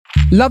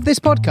Love this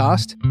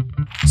podcast?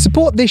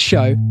 Support this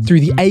show through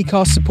the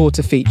Acast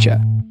supporter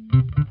feature.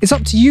 It's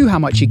up to you how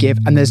much you give,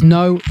 and there's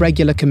no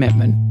regular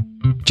commitment.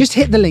 Just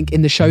hit the link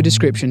in the show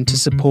description to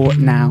support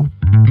now.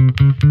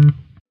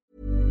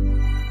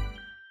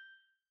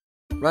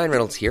 Ryan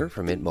Reynolds here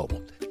from Mint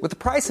Mobile. With the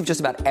price of just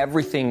about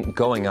everything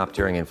going up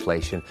during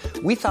inflation,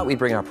 we thought we'd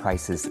bring our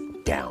prices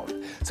down.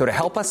 So to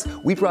help us,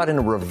 we brought in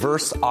a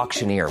reverse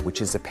auctioneer,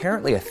 which is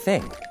apparently a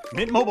thing.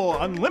 Mint Mobile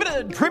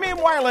Unlimited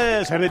Premium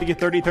Wireless. How to get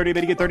 30, 30,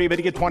 bit to get 30, bit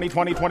to get 20,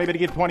 20, 20, bit to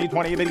get 20,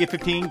 20, bit to get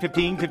 15,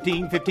 15,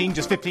 15, 15,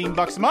 just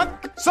 $15 a month?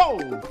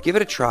 Sold! Give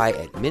it a try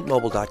at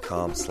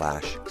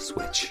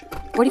mintmobile.com/switch.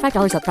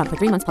 $45 up front for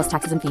 3 months plus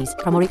taxes and fees.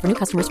 Promo rate for new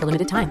customers for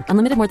limited time.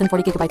 Unlimited more than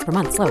 40 gigabytes per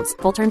month. Slows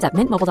full terms at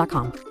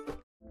mintmobile.com.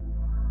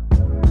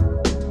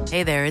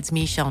 Hey there, it's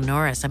Michelle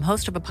Norris. I'm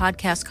host of a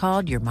podcast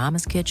called Your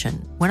Mama's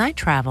Kitchen. When I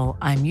travel,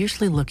 I'm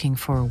usually looking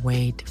for a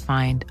way to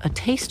find a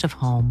taste of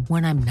home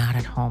when I'm not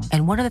at home.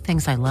 And one of the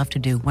things I love to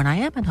do when I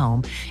am at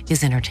home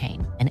is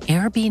entertain. And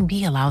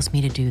Airbnb allows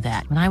me to do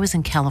that. When I was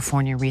in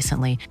California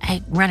recently,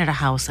 I rented a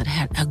house that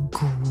had a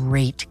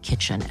great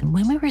kitchen. And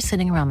when we were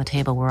sitting around the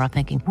table, we're all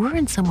thinking, we're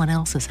in someone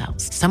else's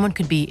house. Someone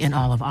could be in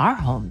all of our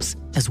homes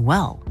as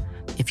well.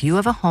 If you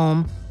have a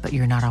home, but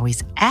you're not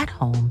always at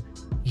home,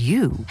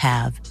 you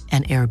have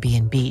an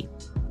Airbnb.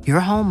 Your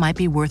home might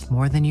be worth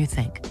more than you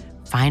think.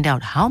 Find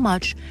out how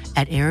much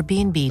at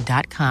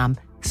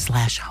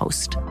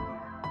airbnb.com/host.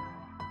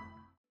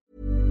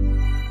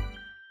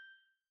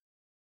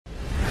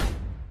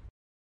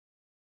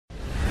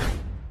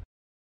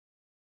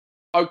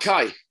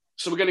 Okay,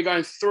 so we're going to go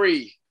in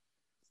 3,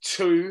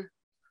 2,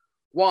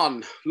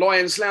 1.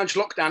 Lions Lounge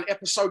Lockdown,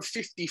 episode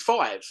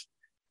 55.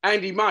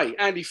 Andy May.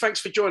 Andy,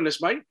 thanks for joining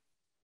us, mate.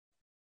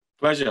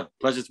 Pleasure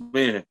to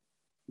be here.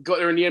 Got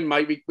there in the end,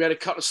 mate. We had a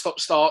couple of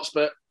stop-starts,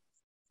 but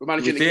we're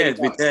managing to get it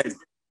done.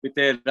 We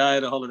did. I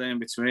had a holiday in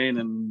between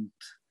and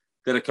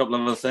did a couple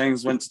of other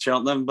things, went to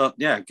Cheltenham, but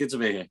yeah, good to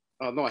be here.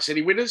 Oh, nice.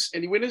 Any winners?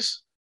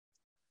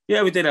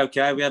 Yeah, we did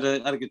okay. We had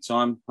a good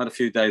time. Had a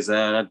few days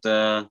there. It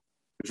was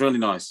really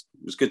nice.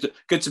 It was good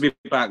to be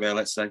back there,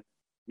 let's say.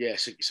 Yeah,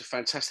 it's a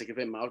fantastic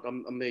event, mate.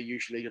 I'm there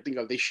usually. I didn't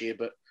go this year,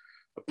 but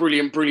a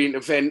brilliant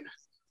event.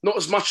 Not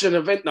as much an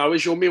event, though,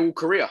 as your Millwall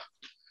career.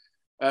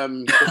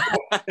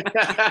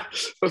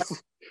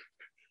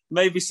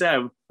 Maybe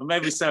so.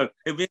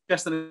 It'd be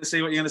interesting to see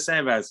what you're going to say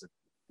about it.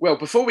 Well,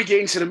 before we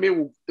get into the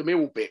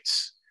Millwall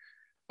bits,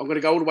 I'm going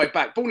to go all the way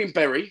back. Born in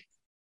Bury,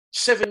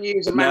 7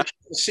 years of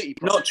Manchester City.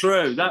 Not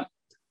true. That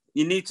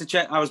you need to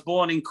check. I was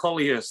born in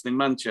Collyhurst in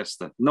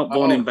Manchester, not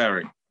born in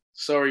Bury.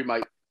 Sorry,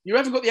 mate. You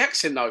haven't got the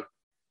accent, though.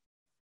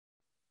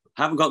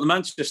 Haven't got the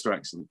Manchester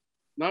accent.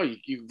 No,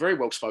 you're very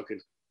well spoken.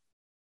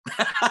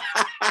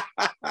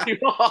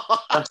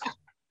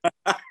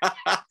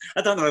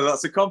 I don't know whether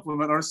that's a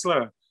compliment or a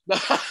slur.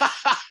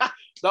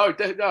 No,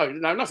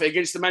 nothing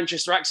against the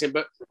Manchester accent,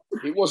 but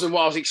it wasn't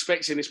what I was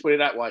expecting. Let's put it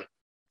that way.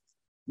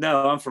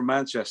 No, I'm from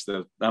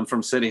Manchester. I'm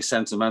from city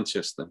centre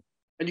Manchester.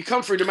 And you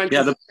come through the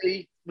Manchester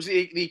City, was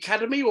it the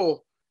academy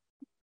or?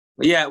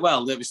 Yeah,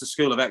 well, it was the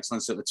School of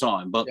Excellence at the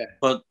time. But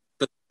the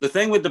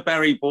thing with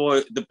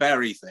the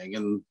Bury thing,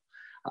 and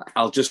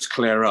I'll just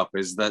clear up,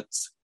 is that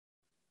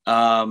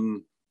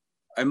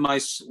when I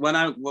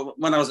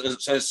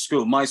was at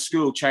school, my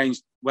school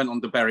went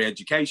on to Bury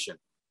Education,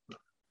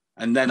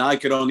 and then I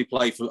could only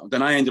play for.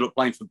 Then I ended up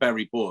playing for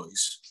Bury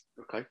Boys.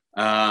 Okay.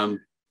 And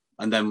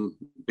then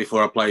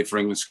before I played for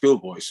England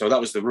schoolboys, so that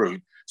was the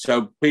route.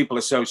 So people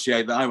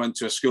associate that I went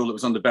to a school that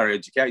was under Bury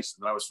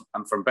Education, and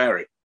I'm from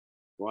Bury,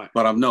 right?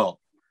 But I'm not.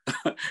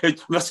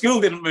 My school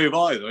didn't move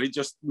either. It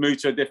just moved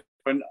to a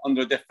different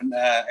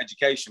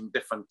education,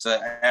 different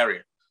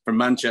area from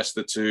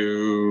Manchester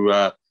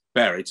to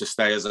Bury to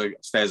stay as a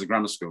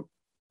grammar school.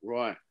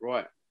 Right.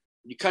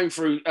 You came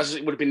through as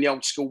it would have been the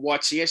old school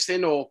YTS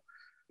then, or?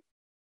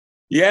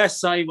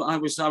 Yes, I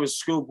was a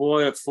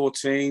schoolboy at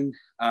 14.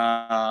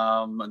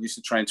 I used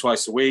to train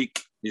twice a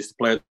week. Used to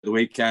play at the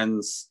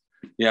weekends.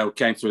 Yeah, we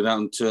came through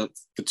that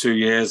for 2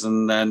 years,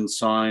 and then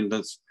signed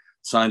as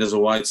a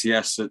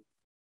YTS at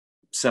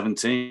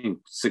 16,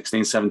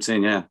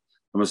 17. Yeah,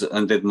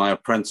 and did my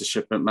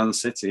apprenticeship at Man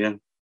City. Yeah,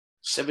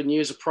 7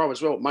 years of pro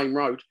as well at Main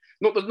Road.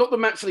 Not the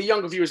Man for the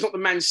younger viewers. Not the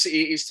Man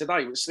City it is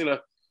today. But still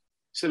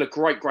a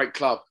great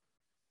club.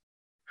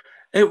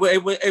 It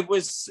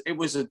was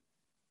a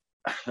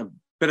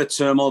bit of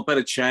turmoil, a bit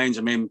of change.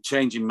 I mean,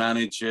 changing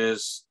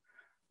managers,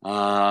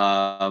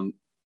 basically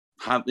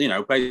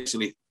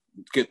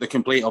get the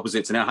complete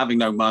opposite to now, having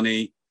no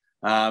money,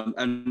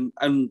 and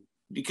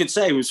you could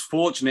say it was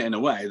fortunate in a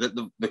way that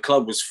the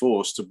club was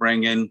forced to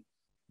bring in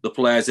the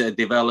players that had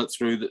developed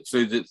through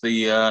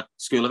the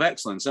School of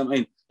Excellence. I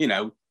mean,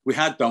 we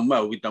had done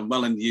well. We'd done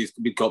well in the youth.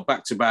 We got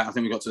back to back. I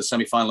think we got to the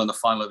semi-final and the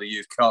final of the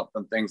Youth Cup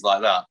and things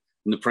like that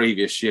in the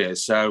previous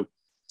years. So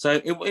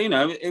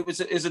it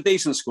was a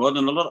decent squad,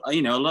 and a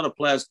lot of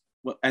players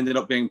ended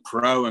up being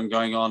pro and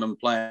going on and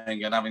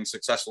playing and having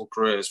successful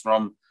careers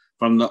from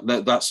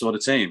that sort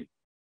of team.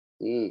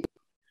 Mm.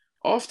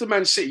 After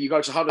Man City, you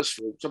go to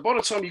Huddersfield. So by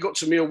the time you got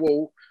to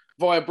Millwall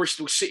via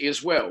Bristol City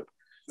as well,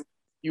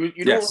 You'd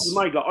Yes.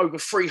 already made like over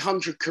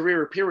 300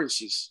 career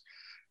appearances.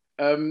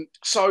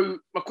 So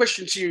my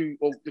question to you,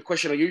 or the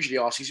question I usually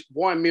ask, is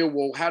why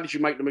Millwall? How did you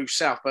make the move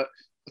south? But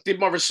I did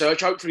my research.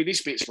 Hopefully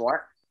this bit's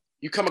right.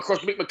 You come across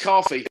Mick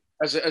McCarthy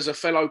as a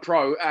fellow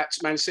pro at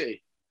Man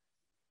City.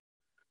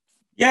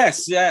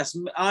 Yes. I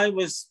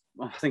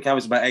think I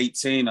was about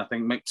 18. I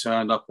think Mick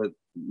turned up at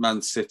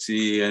Man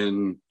City,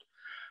 and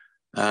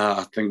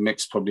I think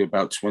Mick's probably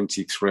about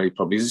 23.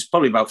 He's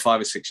probably about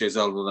 5 or 6 years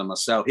older than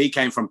myself. He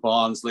came from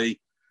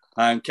Barnsley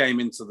and came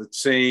into the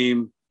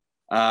team.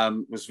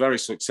 Was very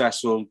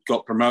successful,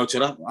 got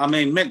promoted. I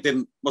mean,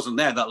 Mick wasn't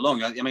there that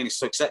long. I mean,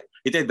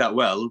 he did that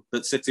well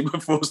that City were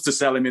forced to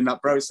sell him in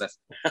that process.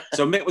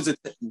 So Mick was a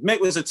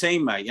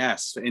teammate,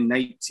 yes, in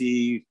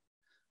 80,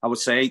 I would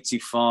say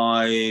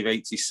 85,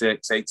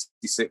 86,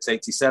 86,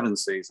 87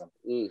 season.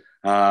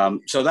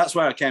 So that's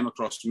where I came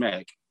across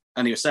Mick.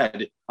 And he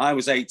said, I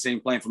was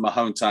 18 playing for my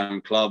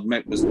hometown club.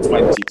 Mick was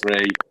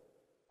 23.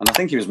 And I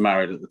think he was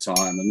married at the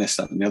time, and this,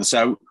 that, and the other.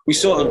 So we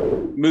sort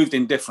of moved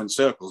in different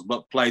circles,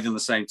 but played in the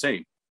same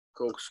team.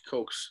 Of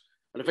course.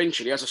 And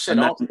eventually, as I said,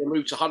 after the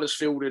move to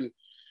Huddersfield and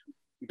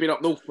been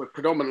up north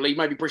predominantly,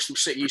 maybe Bristol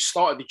City, you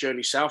started the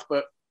journey south,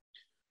 but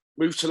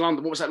moved to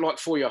London. What was that like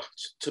for you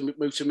to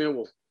move to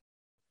Millwall?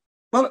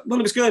 Well, it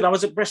was good. I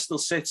was at Bristol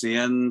City,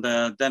 and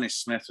Dennis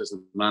Smith was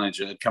the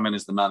manager, had come in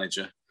as the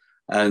manager.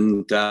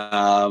 And,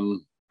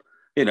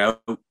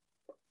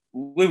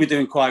 we were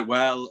doing quite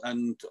well,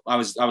 and I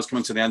was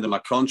coming to the end of my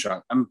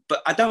contract.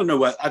 But I don't know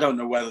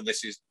whether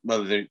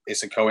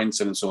it's a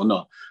coincidence or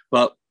not.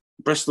 But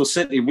Bristol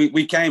City,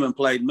 we came and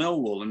played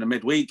Millwall in the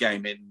midweek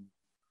game in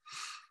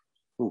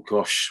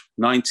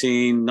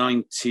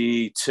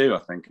 1992, I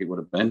think it would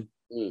have been.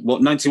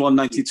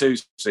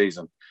 91-92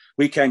 season.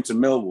 We came to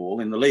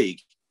Millwall in the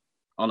league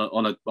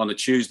on a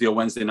Tuesday or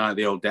Wednesday night at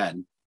the Old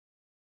Den.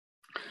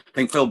 I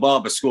think Phil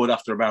Barber scored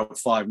after about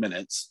 5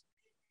 minutes.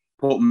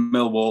 Put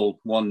Millwall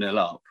 1-0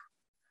 up.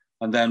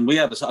 And then we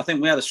had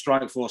a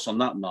strike force on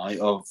that night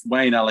of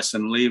Wayne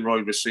Ellison,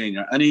 Leroy Rossini,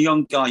 and a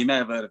young guy, you may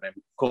have heard of him,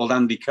 called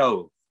Andy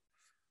Cole.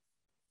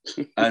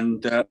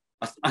 and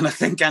I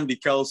think Andy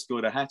Cole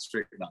scored a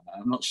hat-trick that night.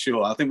 I'm not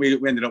sure. I think we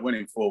ended up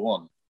winning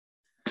 4-1.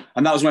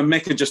 And that was when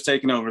Mick had just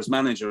taken over as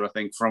manager, I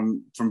think,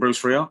 from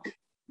Bruce Rioch.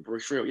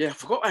 Bruce Rioch, yeah. I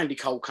forgot Andy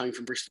Cole came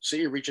from Bristol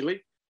City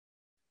originally.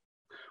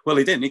 Well,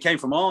 he didn't. He came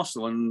from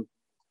Arsenal and,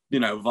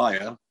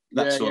 via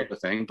that sort of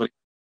thing. But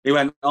he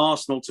went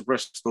Arsenal to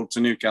Bristol to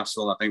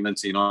Newcastle, I think, then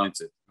to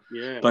United.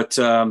 Yeah. But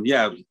so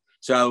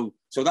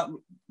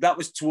that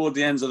was toward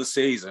the end of the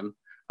season.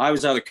 I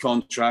was out of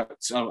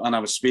contract, and I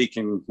was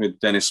speaking with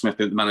Dennis Smith,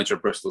 the manager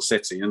of Bristol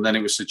City, and then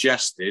it was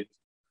suggested.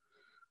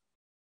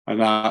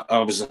 And I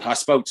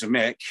spoke to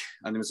Mick,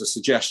 and there was a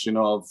suggestion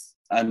of,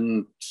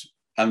 and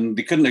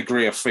they couldn't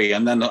agree a fee.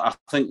 And then I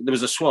think there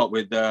was a swap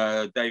with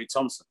David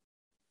Thompson.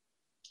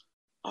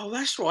 Oh,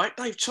 that's right.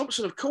 Dave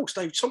Thompson, of course.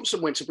 Dave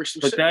Thompson went to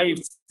Bristol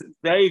City.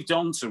 Dave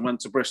Johnson went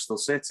to Bristol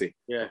City.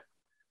 Yeah.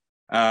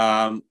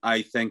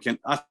 I think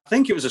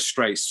it was a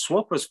straight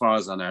swap as far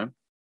as I know.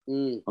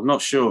 I'm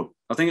not sure.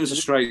 I think it was a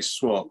straight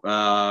swap.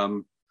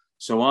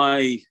 So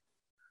I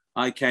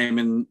came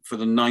in for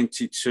the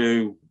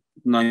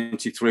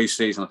 92-93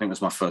 season. I think it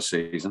was my first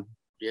season.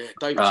 Yeah,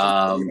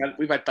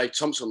 we've had Dave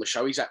Thompson on the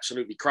show. He's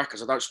absolutely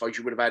crackers. I don't suppose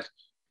you would have had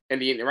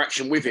any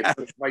interaction with him.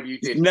 Maybe you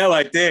did. No,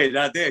 I did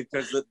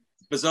because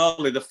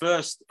bizarrely the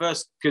first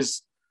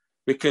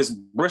because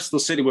Bristol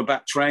City were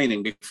back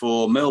training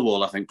before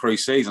Millwall, I think,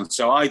 pre-season.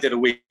 So I did a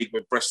week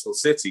with Bristol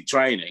City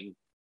training,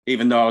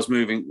 even though I was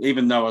moving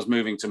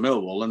to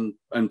Millwall,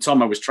 and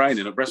Tomo was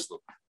training at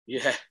Bristol.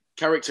 Yeah,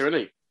 character, isn't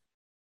he?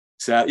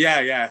 So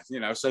yeah,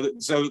 So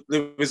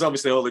there was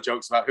obviously all the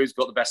jokes about who's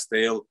got the best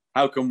deal.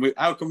 How come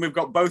we've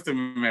got both of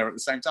them here at the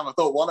same time? I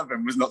thought one of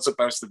them was not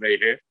supposed to be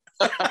here.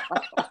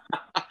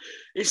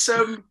 It's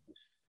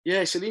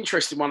an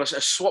interesting one. A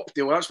swap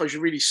deal. I don't suppose you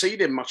really see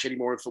them much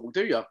anymore in football,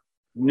 do you?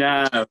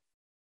 No.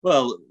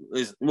 Well,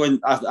 I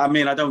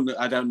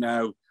don't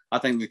know. I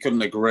think they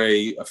couldn't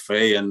agree a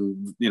fee,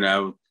 and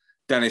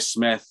Dennis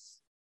Smith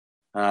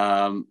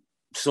sort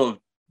of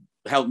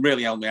helped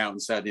me out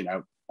and said,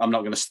 I'm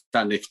not going to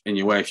stand in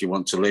your way if you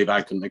want to leave.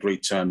 I couldn't agree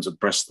terms at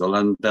Bristol,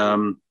 and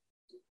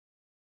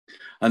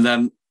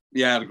then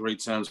I agreed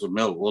terms with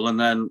Millwall, and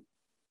then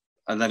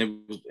it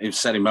was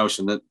set in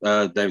motion that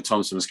David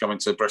Thompson was coming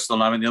to Bristol,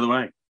 and I went the other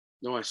way.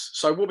 Nice.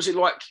 So what was it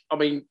like? I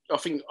mean, I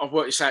think I've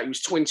worked this out. He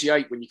was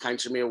 28 when you came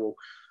to Millwall.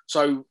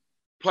 So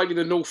played in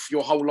the North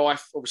your whole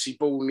life, obviously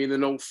born in the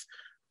North.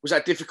 Was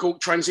that a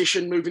difficult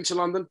transition moving to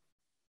London?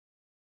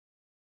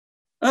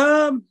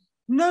 No,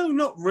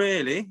 not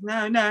really.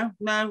 No.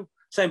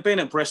 Same, being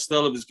at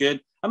Bristol, it was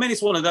good. I mean,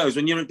 it's one of those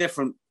when you're at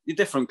different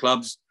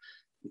clubs,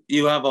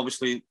 you have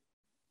obviously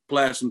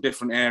players from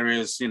different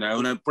areas. And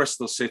at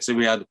Bristol City,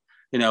 we had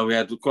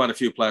quite a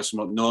few players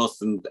from up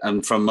north and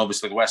from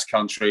obviously the West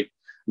Country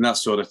and that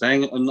sort of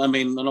thing. And I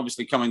mean, and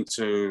obviously coming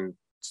to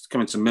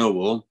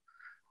Millwall,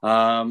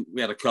 we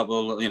had a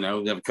couple. We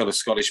had a couple of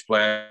Scottish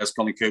players.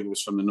 Colin Cooper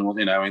was from the north.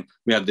 And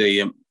we had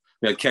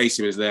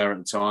Casey was there at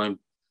the time.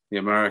 the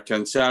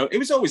American. So it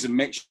was always a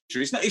mixture.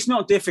 It's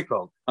not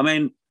difficult. I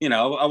mean, you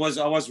know, I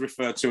was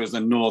referred to as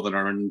the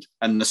Northerner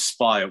and the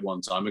spy at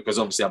one time because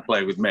obviously I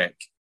played with Mick.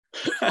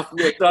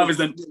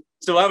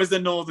 So I was the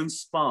Northern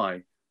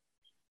spy.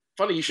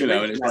 Funny you should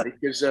mention that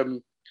because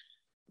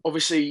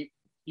obviously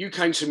you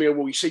came to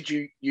Millwall. You said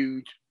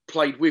you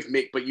played with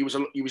Mick, but you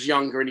was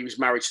younger and he was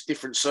married to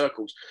different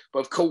circles. But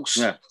of course,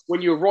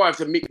 when you arrived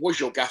and Mick was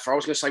your gaffer, I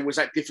was going to say, was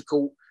that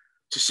difficult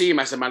to see him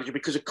as a manager?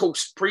 Because of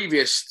course,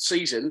 previous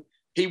season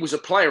he was a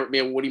player at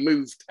Millwall. He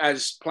moved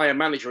as player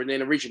manager and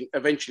then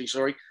eventually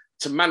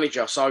to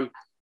manager. So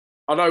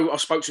I know I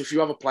spoke to a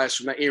few other players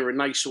from that era and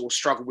they sort of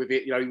struggled with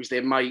it. You know, he was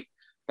their mate.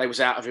 They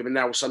was out of him and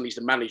now all of a sudden he's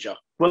the manager.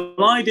 Well,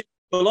 I did.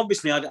 Well,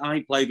 obviously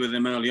I played with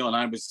him early on.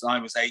 I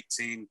was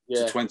 18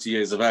 to 20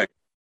 years of age.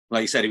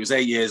 Like you said, it was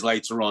 8 years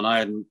later on. I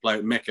hadn't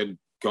played. Mick had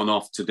gone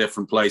off to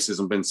different places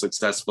and been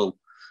successful,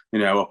 you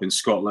know, up in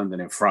Scotland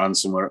and in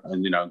France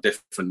and you know,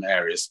 different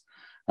areas.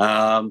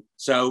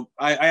 So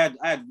I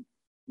had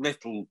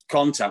little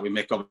contact with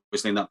Mick,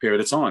 obviously, in that period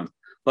of time.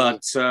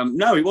 But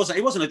no, it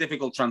wasn't a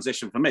difficult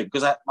transition for me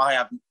because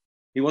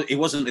he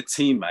wasn't a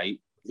teammate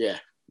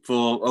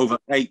for over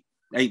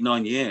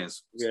 8-9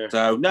 years. Yeah.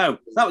 So no,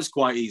 that was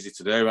quite easy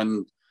to do.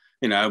 And,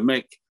 you know,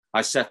 Mick,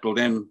 I settled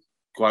in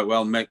quite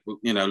well. Mick,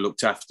 you know,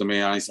 looked after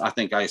me. I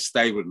think I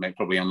stayed with Mick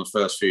probably on the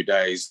first few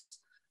days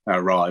I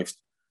arrived.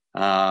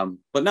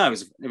 But no,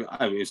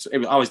 I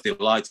was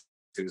delighted.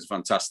 It was a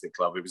fantastic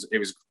club. It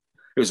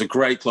was a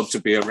great club to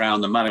be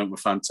around. The management were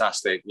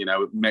fantastic. You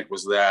know, Mick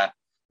was there.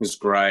 It was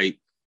great.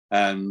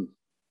 And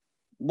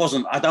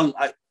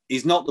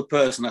he's not the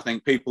person I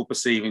think people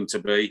perceive him to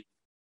be.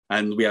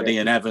 And we had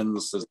Ian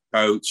Evans as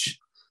coach,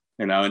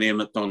 you know, and Ian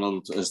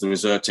McDonald as the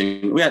reserve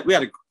team. We had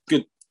a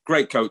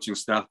great coaching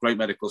staff, great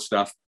medical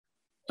staff,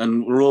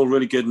 and we're all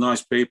really good,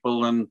 nice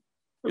people. And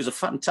it was a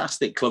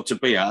fantastic club to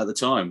be at the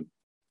time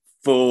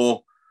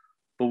for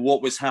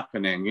what was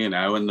happening, you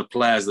know, and the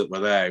players that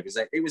were there.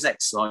 It was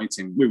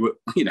exciting. We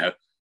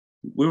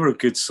were a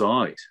good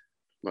side.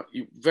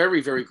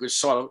 Very, very good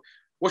side.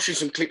 Watching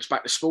some clips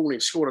back this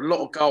morning, scored a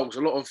lot of goals,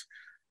 a lot of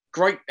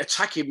great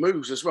attacking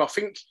moves as well. I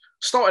think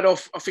started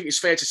off, I think it's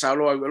fair to say,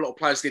 although a lot of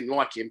players didn't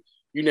like him,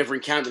 you never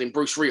encountered him,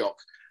 Bruce Rioch.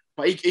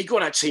 But he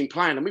got that team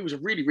playing, and he was a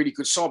really, really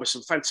good side with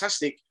some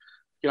fantastic,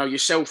 you know,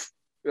 yourself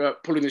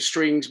pulling the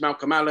strings,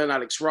 Malcolm Allen,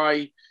 Alex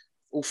Ray,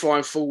 all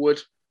flying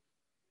forward.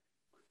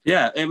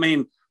 Yeah, I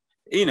mean,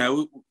 you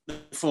know, the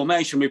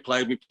formation we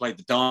played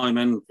the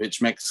diamond,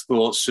 which Mick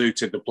thought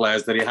suited the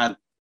players that he had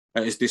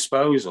at his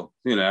disposal.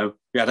 You know,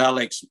 we had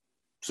Alex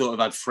sort of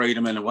had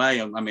freedom in a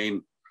way. I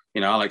mean,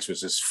 you know, Alex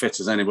was as fit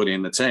as anybody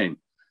in the team.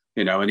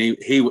 You know, and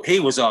he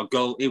was our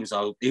goal. He was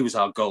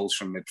our goals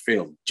from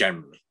midfield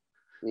generally.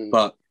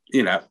 But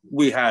you know,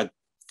 we had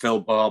Phil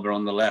Barber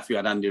on the left. We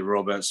had Andy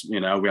Roberts. You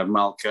know, we had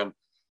Malcolm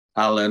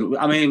Allen.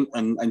 I mean,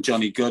 and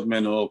Johnny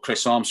Goodman or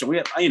Chris Armstrong.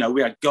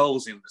 We had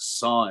goals in the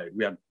side.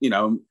 We had, you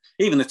know,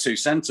 even the two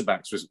centre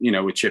backs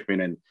were chipping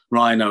in.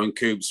 Rhino and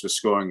Coops were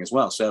scoring as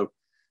well. So,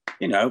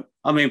 you know,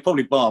 I mean,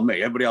 probably bar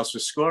me, everybody else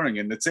was scoring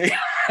in the team.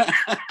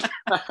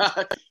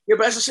 Yeah,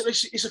 but as I said,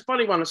 it's a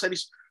funny one. I said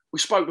this. We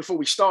spoke before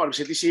we started. We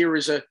said this era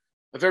is a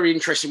very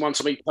interesting one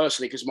to me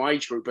personally because of my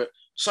age group. But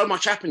so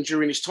much happened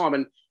during this time,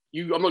 and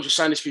I'm not just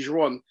saying this because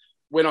you're on.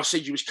 When I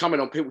said you was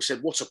coming on, people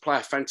said, "What a player!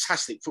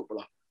 Fantastic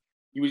footballer."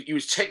 You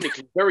was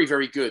technically very,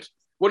 very good.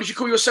 What did you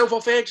call yourself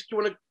off air? Do you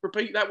want to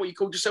repeat that? What you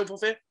called yourself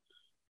off air?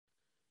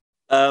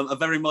 A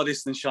very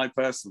modest and shy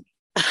person.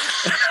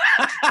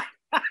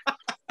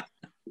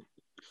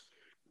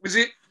 Was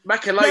it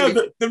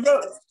Makaleli?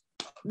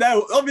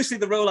 No, obviously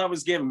the role I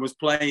was given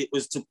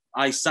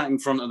I sat in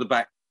front of the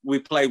back. We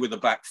played with the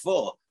back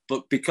four,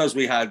 but because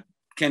we had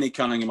Kenny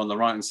Cunningham on the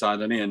right hand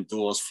side and Ian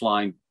Dawes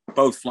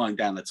both flying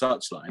down the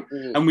touchline,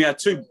 and we had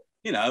two,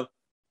 you know,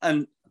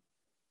 and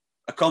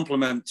a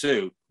compliment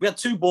too. We had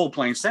two ball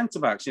playing centre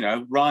backs, you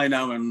know,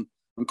 Rhino and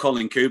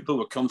Colin Cooper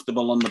were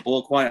comfortable on the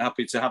ball, quite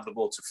happy to have the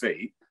ball to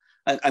feet.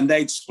 And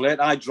they'd split,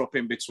 I'd drop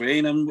in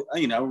between, and,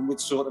 you know, we'd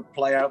sort of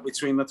play out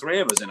between the three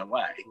of us in a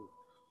way.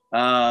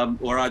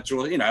 Or I'd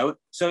draw, you know.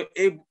 So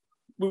we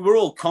were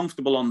all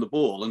comfortable on the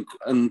ball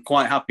and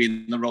quite happy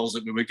in the roles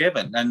that we were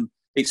given. And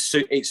it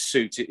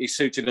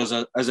suited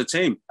us as a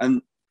team.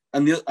 And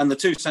the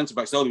two centre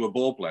backs, though they were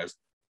ball players,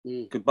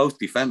 could both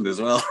defend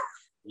as well,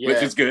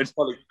 which is good.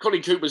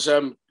 Colin Cooper's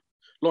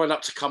lined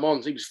up to come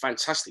on. He was a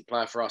fantastic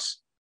player for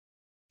us.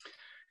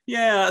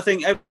 Yeah, I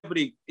think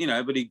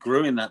everybody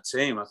grew in that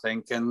team, I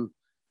think, and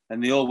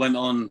they all went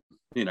on,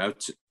 you know,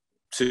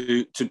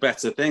 to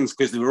better things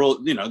because they were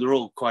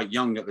all quite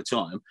young at the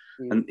time,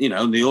 and you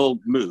know, they all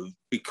moved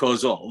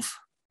because of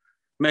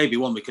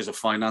because of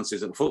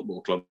finances at the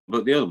football club,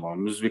 but the other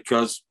one was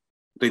because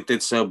they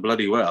did so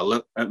bloody well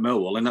at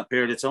Millwall in that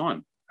period of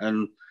time,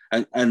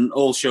 and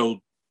all showed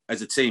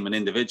as a team and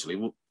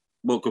individually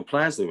what good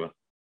players they were.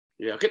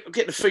 Yeah, I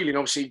get the feeling.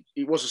 Obviously,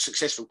 it was a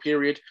successful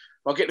period.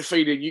 I get the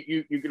feeling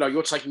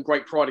you're taking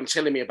great pride in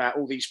telling me about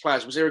all these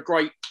players. Was there a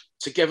great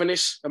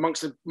togetherness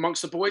amongst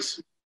the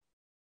boys?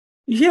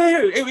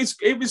 Yeah, it was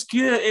good.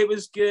 It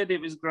was good.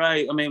 It was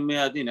great. I mean, we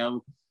had,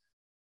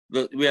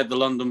 we had the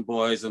London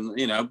boys, and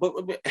but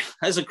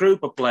as a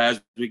group of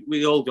players,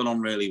 we all got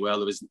on really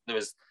well. There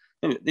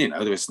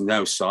was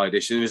no side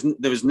issue.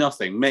 There was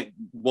nothing. Mick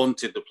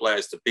wanted the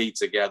players to be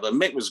together.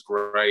 Mick was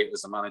great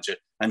as a manager,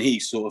 and he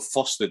sort of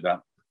fostered that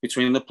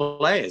between the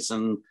players.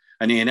 And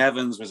Ian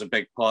Evans was a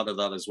big part of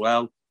that as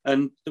well.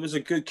 And there was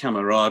a good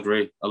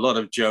camaraderie, a lot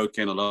of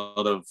joking, a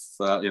lot of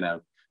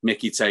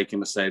Mickey taking,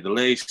 to say the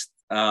least.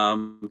 I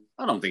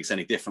don't think it's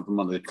any different from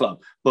under the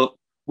club, but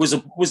was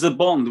the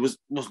bond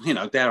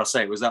dare I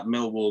say it was that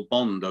Millwall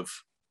bond of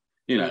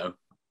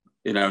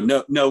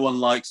no one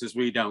likes us,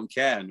 we don't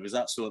care, and it was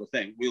that sort of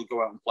thing. We'll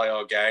go out and play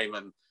our game,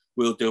 and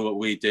we'll do what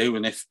we do,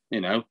 and if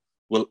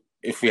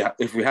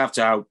we have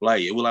to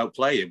outplay you, we'll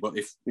outplay you. But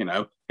if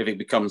it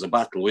becomes a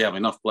battle, we have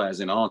enough players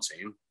in our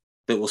team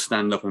that will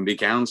stand up and be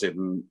counted,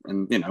 and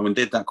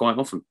did that quite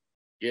often.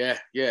 Yeah.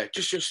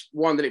 Just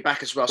winding it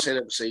back as well. I said,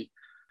 obviously,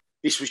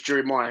 this was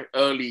during my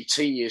early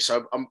teen years,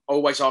 so I'm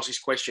always asked this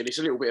question. It's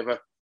a little bit of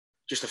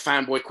just a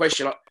fanboy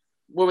question. Like,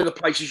 what were the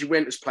places you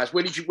went as players?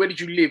 Where did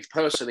you live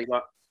personally?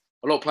 Like,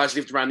 a lot of players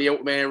lived around the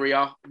Eltham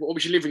area. What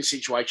was your living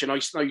situation? I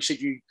know you said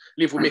you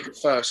lived with Mick at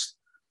first.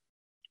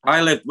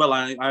 I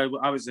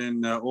was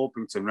in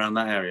Orpington, around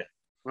that area.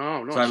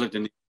 Oh, nice. So I lived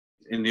in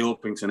the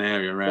Orpington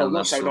area around. Well,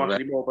 not so nice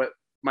anymore, but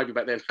maybe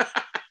back then.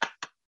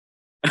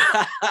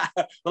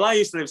 Well, I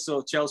used to live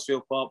sort of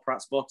Chelsfield Park,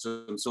 Pratt's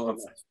Bottom, sort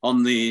of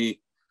on the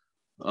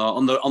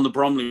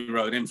Bromley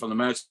Road in from the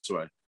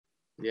motorway.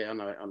 Yeah, I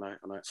know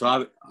it. So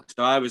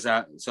I was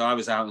out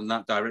in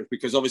that direction,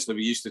 because obviously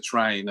we used to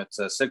train at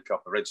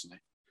Sidcup originally.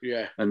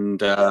 Yeah. And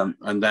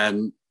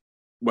then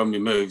when we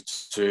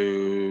moved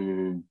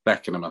to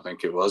Beckenham, I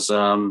think it was,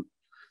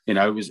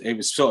 it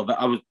was sort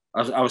of,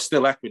 I was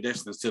still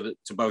equidistant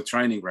to both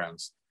training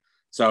grounds.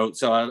 So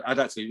I'd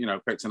actually,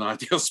 picked an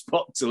ideal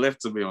spot to live,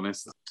 to be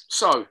honest.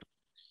 So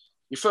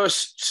your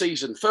first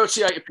season,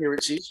 38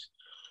 appearances,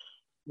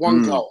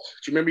 one goal.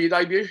 Do you remember your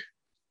debut?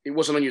 It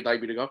wasn't on your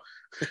debut to go.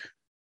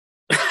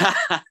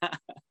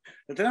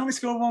 Did I only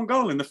score one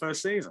goal in the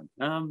first season?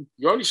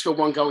 You only scored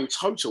one goal in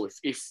total.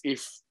 If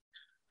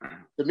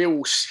the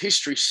Mill's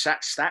history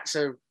stats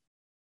are,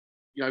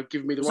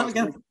 giving me the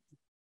right.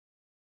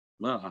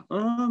 Well,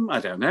 I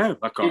don't know.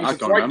 I can't.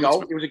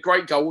 It was a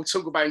great goal. We'll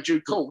talk about it in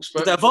due course.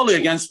 But that volley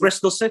against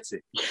Bristol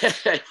City. Yeah,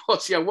 it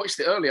was. Yeah, I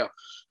watched it earlier.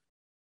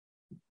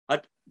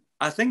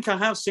 I think I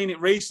have seen it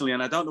recently,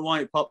 and I don't know why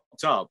it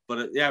popped up.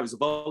 But it was a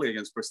volley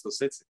against Bristol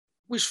City.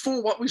 We was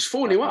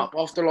 4-0 up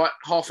after like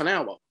half an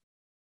hour.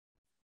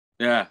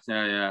 Yeah.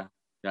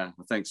 I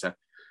think so.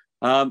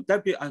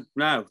 Debut.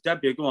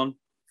 Go on.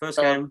 First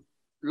game.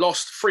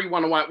 Lost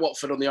 3-1 away at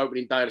Watford on the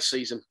opening day of the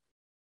season.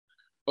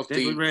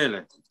 Did we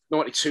really?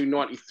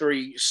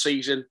 92-93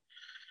 season.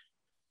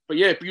 But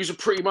yeah, you were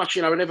pretty much,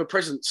 an ever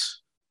present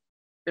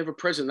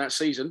that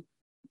season.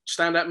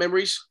 Standout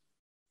memories?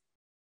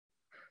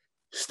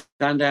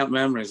 Standout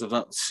memories of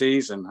that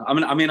season. I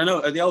mean, I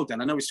know at the old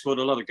Den, I know we scored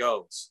a lot of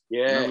goals.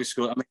 Yeah. I know we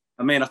scored.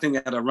 I mean, I think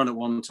we had a run at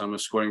one time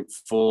of scoring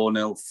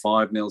 4-0,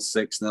 5-0,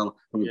 6-0.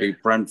 We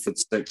beat Brentford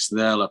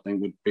 6-0. I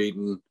think we'd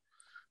beaten.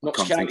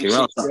 Notts County.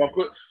 I've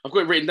got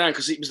it written down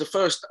because it was the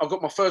first. I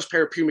got my first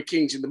pair of Puma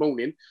Kings in the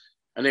morning,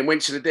 and then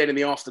went to the Den in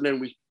the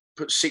afternoon. We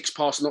put 6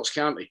 past Notts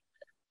County.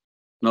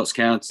 West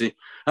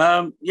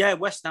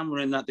Ham were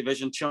in that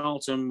division.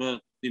 Charlton were,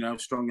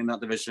 strong in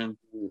that division.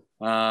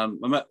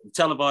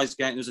 Televised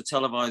game. It was a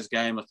televised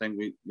game. I think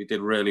we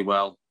did really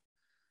well.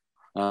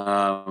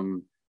 I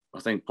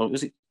think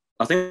we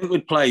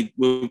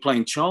were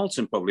playing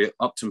Charlton probably at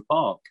Upton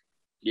Park.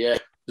 Yeah,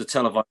 the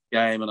televised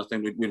game, and I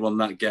think we won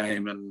that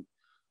game, and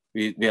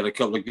we had a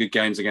couple of good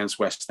games against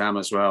West Ham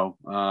as well.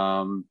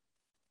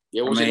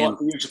 It like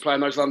for you to play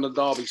in those London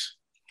derbies?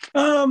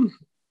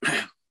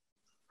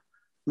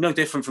 No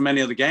different from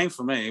any other game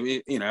for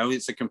me.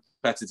 It's a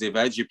competitive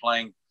edge. You're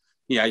playing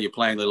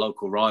the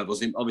local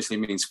rivals. It obviously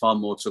means far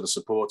more to the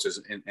supporters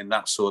in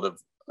that sort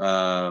of,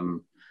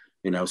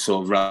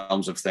 sort of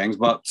realms of things.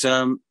 But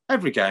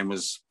every game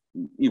was,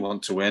 you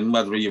want to win,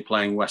 whether you're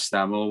playing West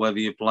Ham or whether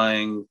you're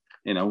playing,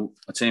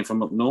 a team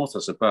from up north, I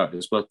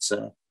suppose. But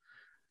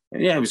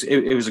it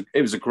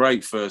was a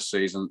great first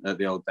season at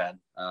the old Den.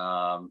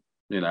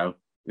 It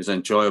was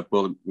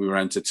enjoyable. We were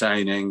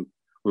entertaining.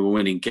 We were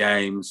winning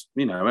games.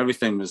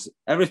 Everything was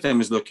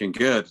looking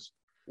good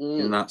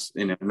in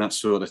that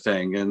sort of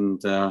thing. And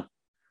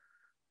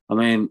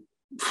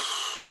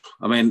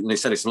they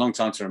said it's a long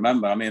time to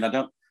remember. I mean, I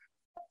don't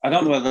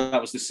know whether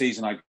that was the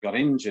season I got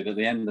injured at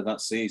the end of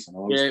that season.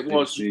 Or it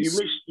was.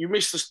 You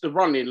missed the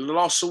run in the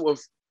last sort of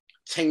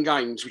 10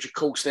 games, which of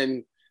course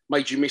then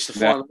made you miss the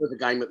final of the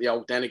game at the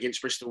old Den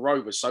against Bristol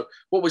Rovers. So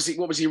what was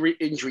your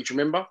injury? Do you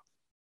remember?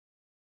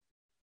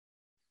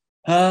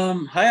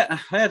 I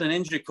had an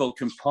injury called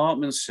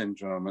compartment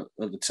syndrome at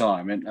the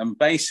time, and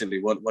basically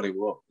what it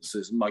was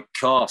is my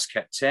calves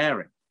kept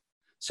tearing.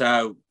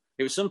 So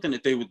it was something to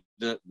do with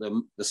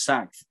the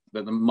sac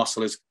that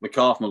the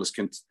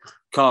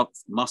calf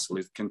muscle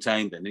is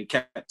contained in. It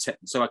kept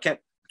so I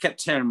kept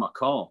kept tearing my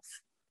calf,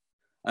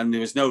 and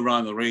there was no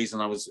rhyme or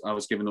reason. I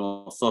was given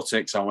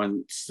orthotics. I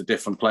went to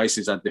different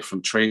places, had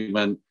different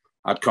treatment.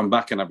 I'd come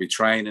back and I'd be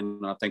training,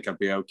 and I think I'd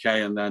be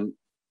okay. And then,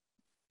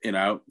 you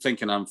know,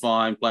 thinking I'm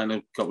fine, playing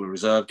a couple of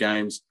reserve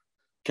games,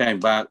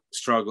 came back,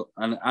 struggled,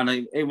 and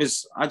I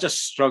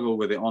just struggled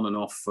with it on and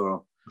off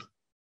for,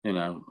 you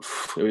know,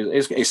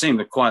 it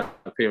seemed quite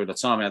a period of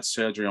time. I had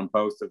surgery on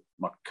both of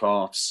my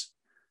calves,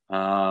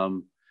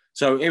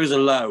 so it was a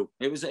low.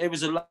 It was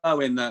a low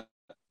in that,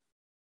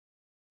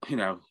 you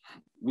know,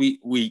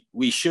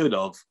 we should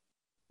have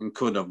and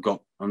could have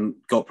got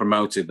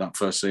promoted that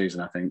first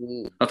season.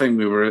 I think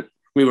we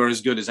were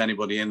as good as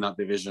anybody in that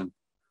division,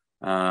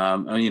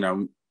 and you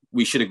know,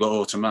 we should have got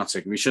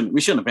automatic. We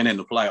shouldn't have been in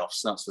the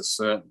playoffs. That's for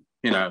certain.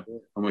 You know,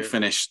 and we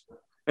finished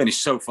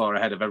so far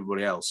ahead of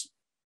everybody else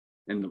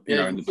in the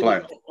in the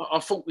playoffs. I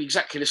thought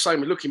exactly the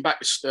same. Looking back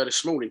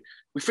this morning,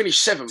 we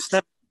finished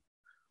 7th.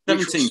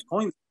 17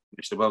 points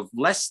above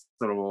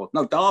Leicester or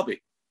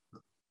Derby.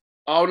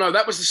 Oh no,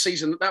 that was the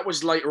season. That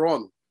was later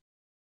on.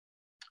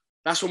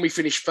 That's when we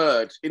finished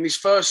 3rd. In this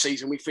first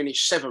season, we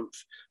finished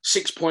 7th,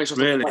 6 points off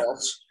the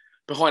playoffs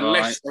behind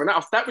Leicester. And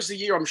that was the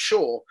year, I'm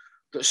sure,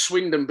 that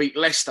Swindon beat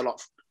Leicester like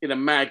in a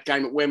mad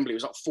game at Wembley. It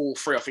was like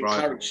 4-3. I think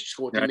Claridge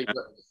scored, didn't he?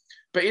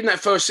 But in that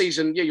first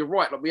season, yeah, you're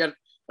right. Like, we had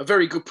a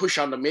very good push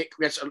under Mick.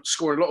 We had to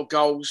score a lot of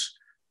goals,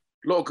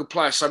 a lot of good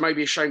players. So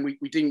maybe a shame we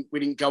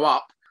didn't go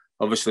up.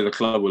 Obviously, the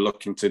club were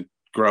looking to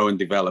grow and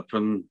develop,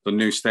 and the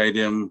new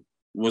stadium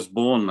was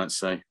born, let's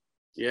say.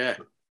 Yeah.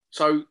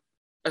 So,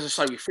 as I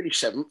say, we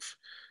finished 7th.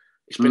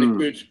 It's been a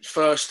good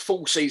first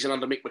full season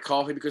under Mick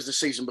McCarthy, because the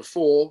season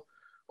before,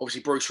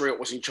 obviously, Bruce Riott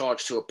was in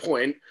charge to a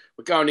point.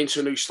 We're going into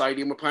a new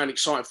stadium. We're playing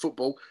exciting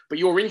football. But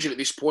you're injured at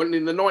this point. And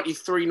in the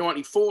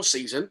 93-94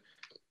 season,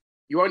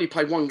 you only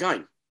played one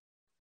game.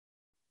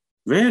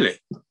 Really?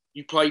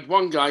 You played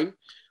one game.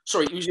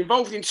 Sorry, he was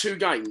involved in 2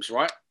 games,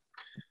 right?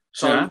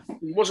 So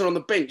he wasn't on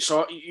the bench.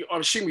 So I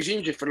assume he was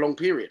injured for a long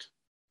period.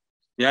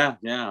 Yeah.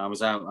 I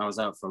was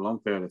out for a long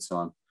period of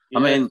time. Yeah.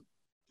 I mean,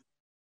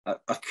 I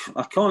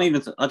can't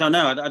even. I don't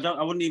know.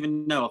 I wouldn't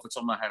even know off the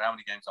top of my head how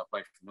many games I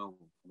played for Millwall.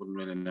 I wouldn't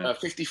really know.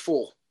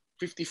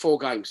 54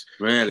 games.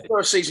 Really? The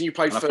first season you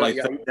played 38.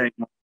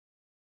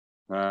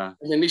 And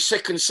then this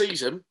second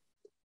season,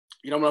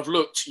 you know, when I've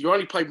looked, you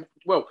only played.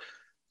 Well,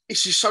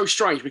 this is so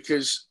strange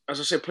because, as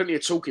I said, plenty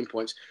of talking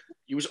points.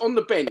 You was on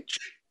the bench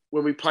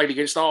when we played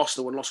against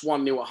Arsenal and lost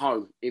 1-0 at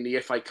home in the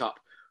FA Cup.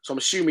 So I'm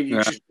assuming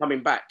you're just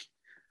coming back.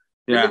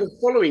 Yeah. And then the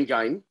following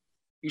game,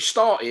 you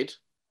started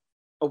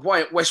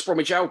away at West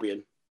Bromwich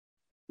Albion.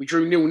 We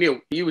drew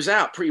 0-0. You was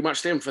out pretty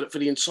much then for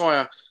the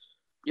entire,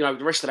 you know,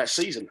 the rest of that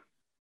season.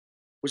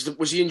 Was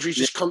the injury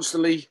just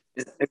constantly?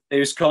 It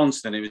was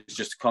constant. It was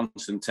just a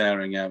constant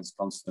tearing. Yeah, it was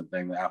a constant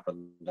thing that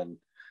happened, and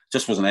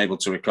just wasn't able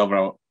to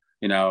recover.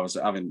 You know, I was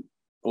having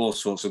all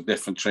sorts of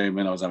different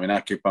treatment. I was having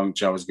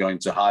acupuncture. I was going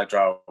to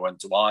hydro. I went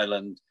to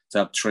Ireland to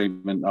have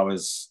treatment. I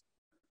was,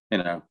 you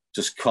know,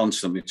 just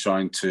constantly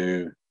trying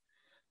to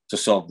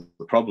solve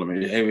the problem.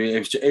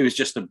 It was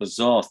just a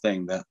bizarre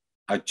thing that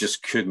I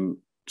just couldn't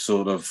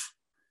sort of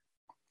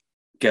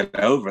get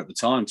over at the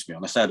time, to be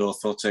honest. I had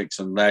orthotics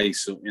and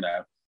lace, you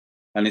know,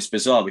 and it's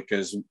bizarre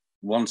because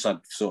once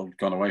I'd sort of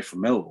gone away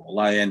from Millwall,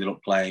 I ended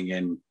up playing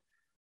in.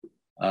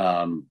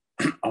 I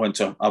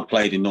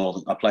played in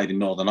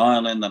Northern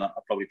Ireland, and I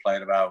probably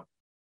played about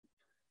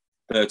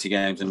 30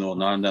 games in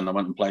Northern Ireland. Then I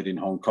went and played in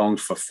Hong Kong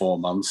for 4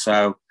 months.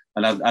 So,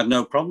 and I had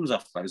no problems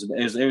after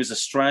that. It was a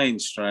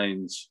strange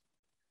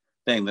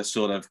thing that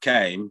sort of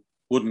came,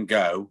 wouldn't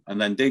go,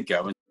 and then did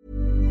go.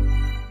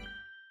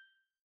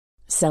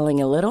 Selling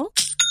a little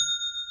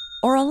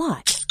or a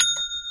lot?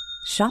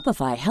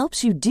 Shopify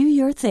helps you do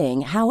your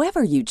thing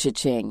however you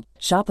cha-ching.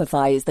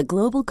 Shopify is the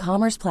global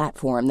commerce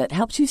platform that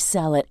helps you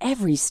sell at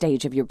every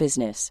stage of your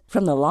business.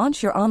 From the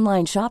launch your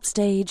online shop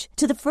stage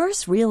to the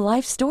first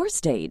real-life store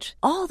stage,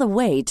 all the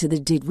way to the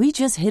did we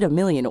just hit a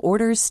million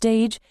orders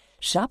stage.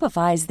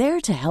 Shopify is there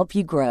to help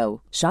you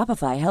grow.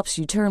 Shopify helps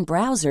you turn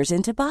browsers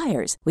into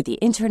buyers with the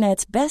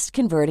internet's best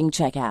converting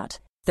checkout.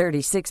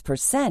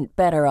 36%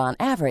 better on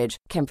average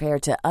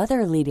compared to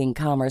other leading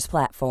commerce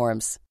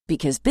platforms.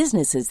 Because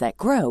businesses that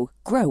grow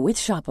with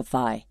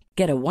Shopify.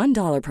 Get a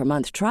 $1 per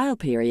month trial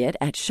period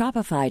at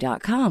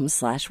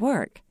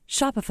shopify.com/work.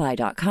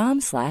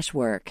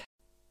 Shopify.com/work.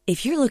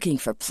 If you're looking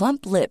for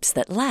plump lips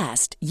that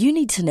last, you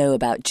need to know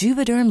about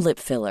Juvederm lip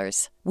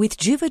fillers. With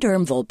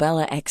Juvederm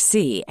Volbella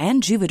XC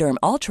and Juvederm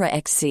Ultra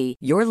XC,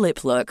 your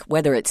lip look,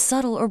 whether it's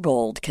subtle or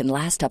bold, can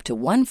last up to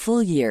 1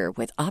 full year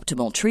with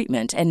optimal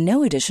treatment and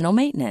no additional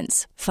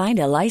maintenance. Find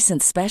a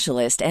licensed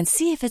specialist and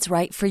see if it's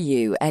right for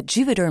you at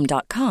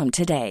Juvederm.com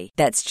today.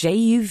 That's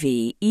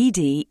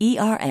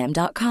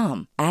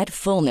JUVEDERM.com. Add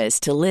fullness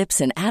to lips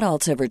in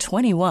adults over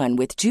 21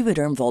 with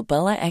Juvederm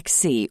Volbella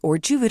XC or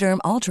Juvederm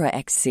Ultra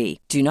XC.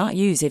 Do not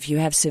use if you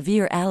have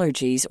severe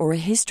allergies or a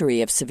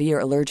history of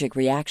severe allergic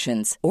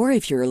reactions, or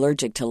if you're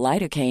allergic to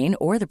lidocaine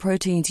or the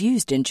proteins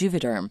used in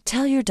Juvederm.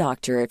 Tell your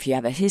doctor if you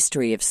have a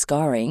history of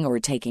scarring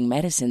or taking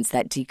medicines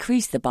that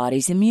decrease the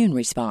body's immune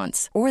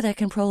response or that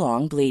can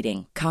prolong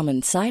bleeding.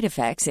 Common side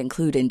effects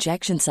include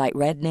injection site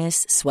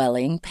redness,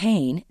 swelling,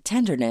 pain,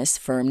 tenderness,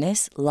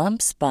 firmness,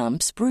 lumps,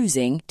 bumps,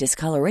 bruising,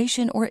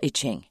 discoloration, or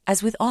itching.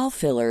 As with all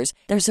fillers,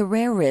 there's a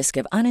rare risk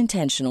of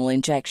unintentional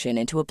injection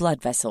into a blood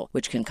vessel,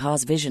 which can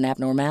cause vision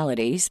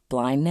abnormalities,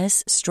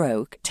 blindness,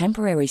 stroke,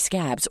 temporary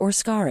scabs, or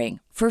scarring.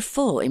 For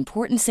full,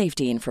 important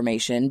safety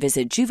information,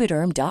 visit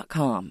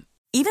Juvederm.com.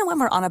 Even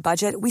when we're on a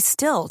budget, we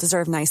still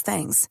deserve nice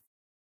things.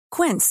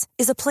 Quince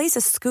is a place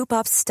to scoop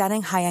up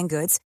stunning high-end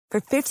goods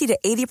for 50 to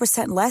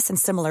 80% less than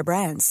similar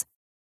brands.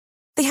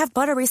 They have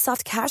buttery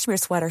soft cashmere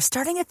sweaters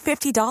starting at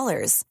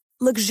 $50,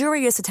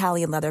 luxurious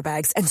Italian leather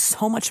bags, and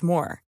so much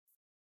more.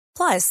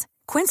 Plus,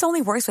 Quince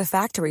only works with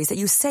factories that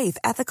use safe,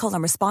 ethical,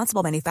 and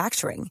responsible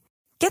manufacturing.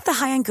 Get the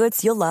high-end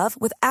goods you'll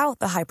love without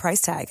the high price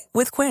tag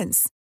with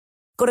Quince.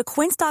 Go to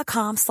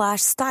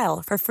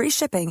quince.com/style for free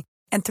shipping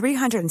and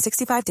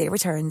 365-day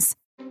returns.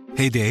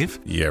 Hey, Dave.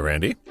 Yeah,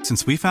 Randy.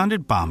 Since we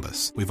founded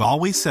Bombas, we've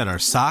always said our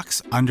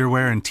socks,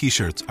 underwear, and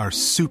T-shirts are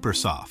super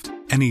soft.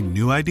 Any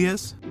new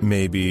ideas?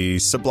 Maybe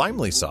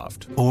sublimely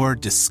soft. Or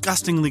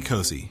disgustingly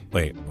cozy.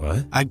 Wait,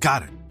 what? I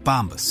got it.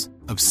 Bombas.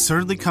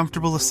 Absurdly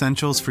comfortable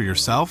essentials for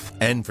yourself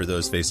and for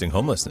those facing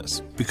homelessness.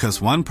 Because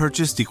one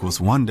purchased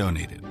equals one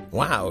donated.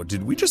 Wow,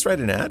 did we just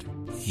write an ad?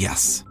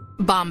 Yes.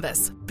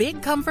 Bombas.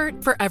 Big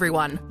comfort for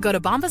everyone. Go to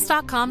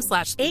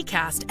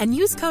bombas.com/ACAST and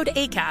use code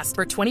ACAST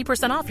for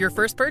 20% off your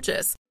first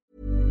purchase.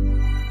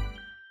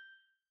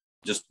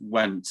 Just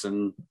went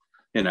and,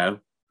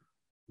 not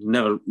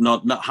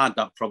had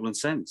that problem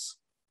since.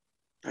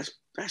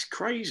 That's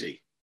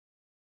crazy.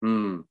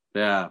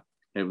 Yeah.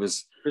 It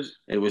was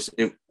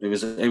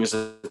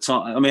a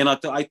time. I mean, I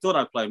thought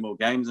I played more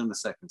games in the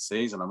second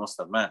season, I must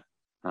admit.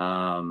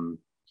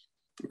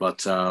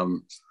 But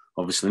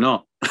obviously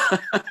not.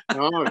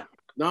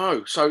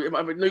 No. So,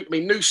 I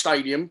mean, new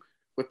stadium,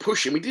 we're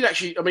pushing. We did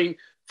actually, I mean,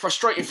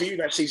 frustrating for you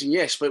that season,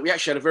 yes, but we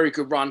actually had a very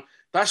good run.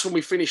 That's when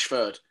we finished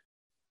third.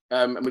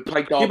 And we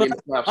played Derby in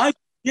the playoffs.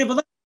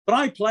 But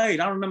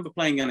I remember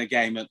playing in a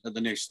game at the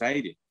new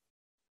stadium.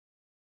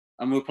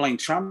 And we were playing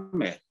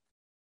Tranmere.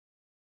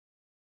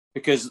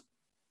 Because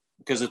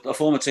a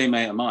former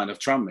teammate of mine of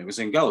Tranmere was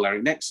in goal,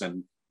 Eric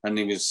Nixon, and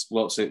he was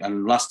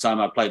and last time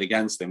I played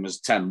against him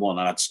was 10-1.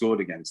 I had scored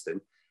against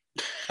him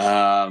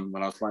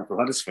when I was playing for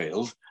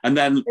Huddersfield, and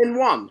then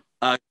 10-1,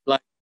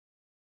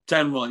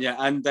 10-1, yeah,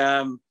 and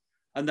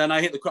then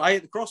I hit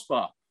the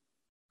crossbar.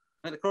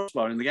 I hit the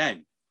crossbar in the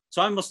game.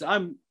 So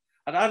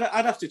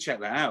I'd have to check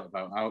that out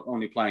about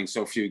only playing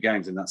so few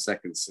games in that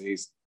second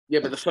season.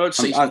 Yeah, but the third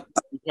season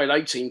you played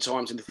 18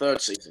 times in the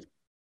third season.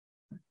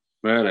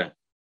 Really?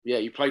 Yeah,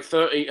 you played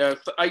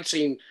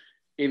 18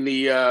 in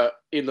the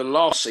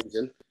last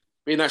season.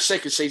 In that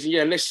second season,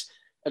 yeah, unless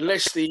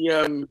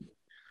the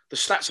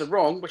stats are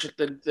wrong, which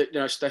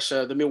that's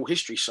the Mill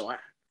history site.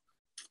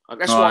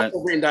 That's why I've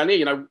written down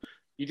here.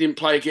 You didn't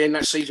play again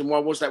that season. Why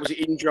was that? Was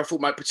it injury? I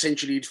thought maybe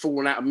potentially you'd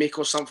fallen out of Mick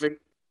or something.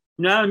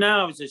 No,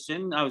 I was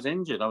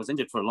injured. I was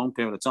injured for a long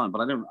period of time, but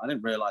I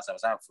didn't realise I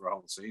was out for a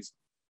whole season.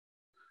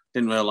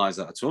 Didn't realise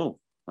that at all.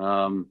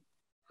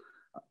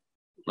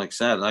 Like I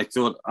said, I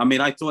thought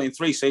in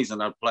 3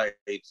 seasons I'd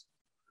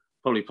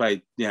probably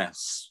played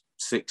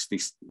 60,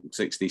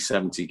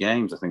 70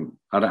 games. I think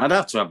I'd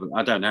have to have.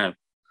 I don't know.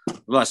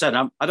 Like I said,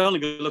 I'd only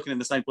be looking in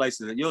the same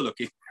places that you're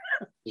looking.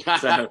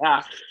 So.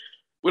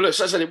 Well, look,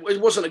 as I said, it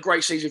wasn't a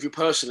great season for you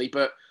personally,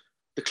 but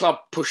the club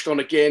pushed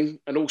on again,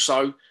 and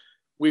also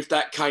with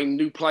that came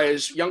new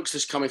players,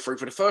 youngsters coming through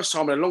for the first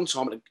time in a long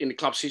time in the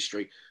club's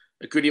history.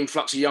 A good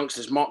influx of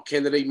youngsters: Mark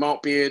Kennedy,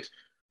 Mark Beard.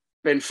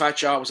 Ben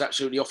Thatcher was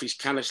absolutely off his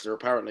canister,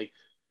 apparently.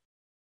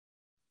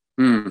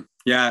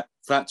 Yeah,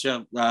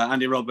 Thatcher,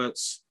 Andy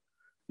Roberts.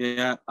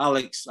 Yeah,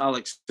 Alex,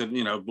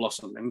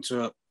 blossomed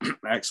into an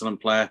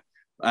excellent player.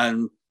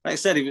 And like I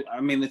said,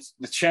 it's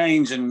the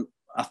change, and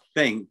I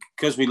think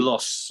because we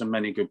lost so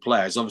many good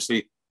players,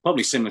 obviously,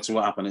 probably similar to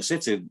what happened at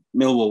City,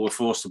 Millwall were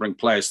forced to bring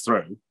players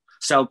through,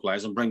 sell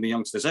players, and bring the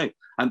youngsters out.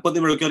 But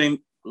they were a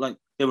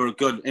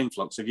good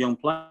influx of young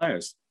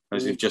players,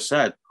 as you've just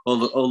said. All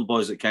the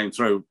boys that came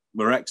through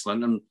were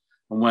excellent and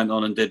went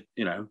on and did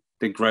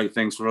great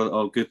things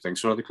good things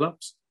for other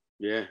clubs.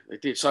 Yeah, they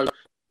did. So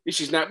this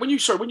is now when you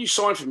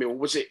signed for Mill,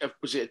 was it a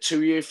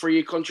 2-year,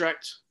 3-year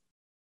contract?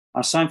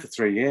 I signed for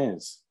 3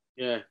 years.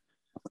 Yeah.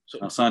 So,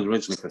 I signed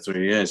originally for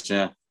 3 years,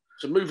 yeah.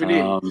 So moving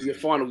in to your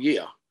final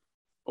year,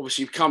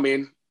 obviously you've come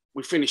in,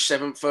 we finished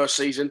 7th first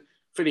season,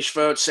 finished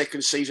 3rd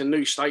second season,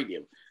 new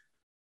stadium.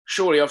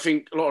 Surely, I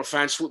think a lot of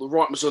fans thought the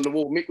writing was on the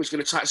wall. Mick was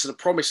going to take us to the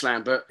promised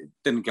land, but it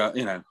didn't go.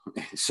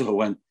 It sort of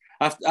went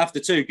after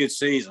 2 good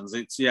seasons.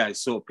 It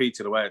sort of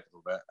petered away a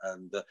little bit.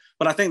 And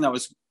but I think that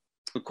was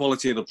the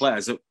quality of the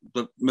players that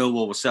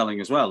Millwall was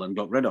selling as well and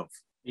got rid of.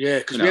 Yeah,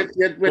 because we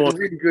had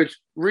a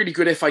really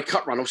good FA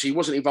Cup run. Obviously, he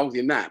wasn't involved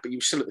in that, but he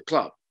was still at the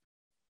club.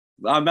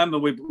 I remember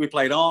we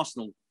played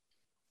Arsenal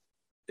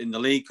in the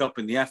League Cup,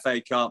 in the FA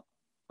Cup.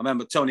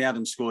 remember Tony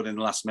Adams scored in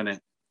the last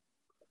minute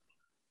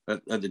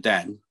at the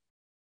Den,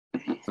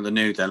 for the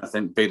new Den. I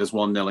think beat us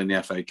 1-0 in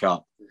the FA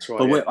Cup. That's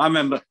right.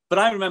 But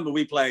I remember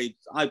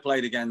I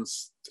played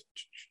against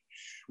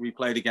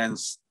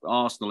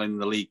Arsenal in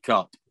the League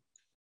Cup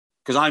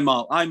because I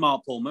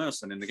marked Paul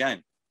Merson in the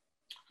game.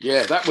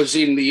 Yeah, that was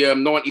in the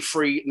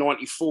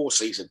 93-94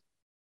 season.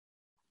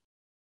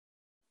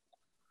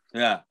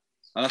 Yeah,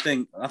 and I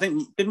think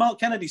did Mark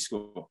Kennedy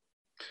score?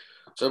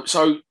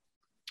 So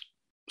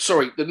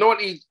sorry, the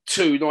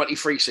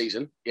 92-93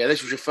 season. Yeah,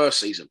 this was your first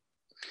season.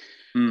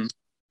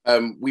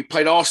 We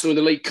played Arsenal in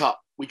the League Cup.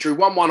 We drew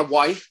 1-1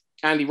 away.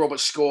 Andy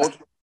Roberts scored,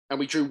 and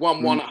we drew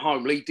 1-1 at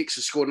home. Lee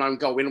Dixon scored an own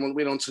goal. We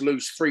went on to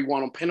lose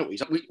 3-1 on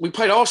penalties. We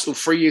played Arsenal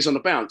 3 years on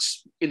the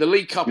bounce. In the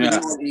League Cup in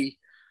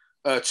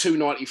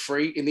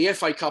 92-93. In the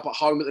FA Cup at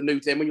home at the New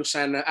Den, when you're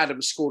saying that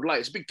Adams scored late.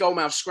 It's a big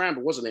goal-mouth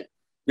scramble, wasn't it?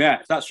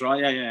 Yeah, that's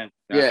right.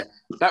 Yeah.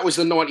 That was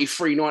the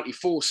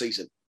 93-94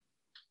 season.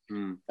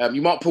 You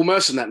marked Paul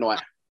Merson that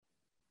night.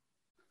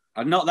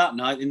 Not that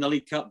night, in the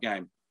League Cup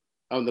game.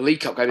 Oh, in the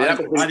League Cup game. I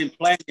didn't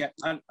play in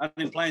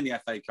the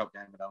FA Cup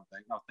game,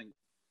 I think.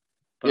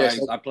 But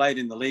I played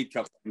in the League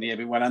Cup in the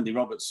year when Andy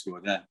Roberts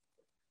scored,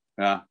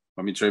 yeah,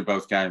 when we drew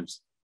both games.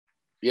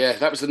 Yeah,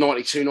 that was the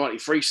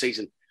 92-93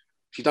 season.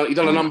 You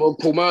done a number on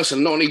Paul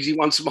Merson, not an easy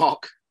one to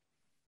mark.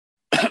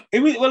 He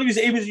was a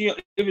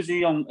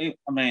young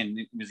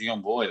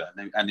boy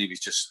then, and he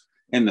was just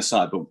in the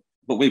side.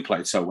 But we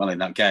played so well in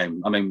that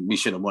game. I mean, we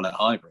should have won at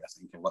Highbury, I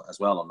think, as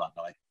well on that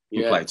night.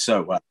 We played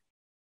so well,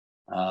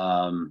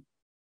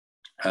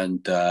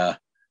 and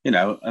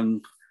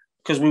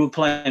because we were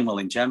playing well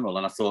in general,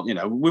 and I thought,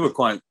 we were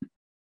quite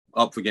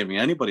up for giving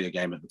anybody a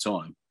game at the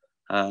time,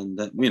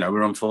 and we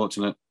were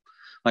unfortunate,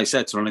 like I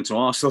said, to run into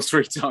Arsenal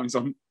 3 times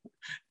on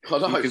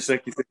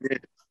consecutive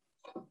years.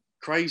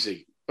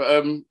 Crazy,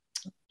 but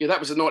that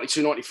was the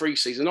 92-93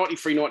 season.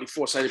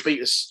 93-94, so they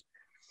beat us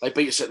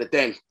at the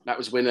Den. That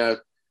was when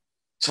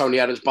Tony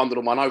Adams bundled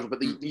on one over.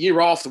 But the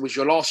year after was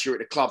your last year at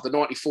the club, the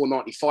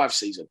 94-95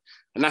 season,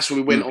 and that's when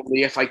we went on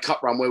the FA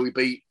Cup run where we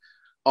beat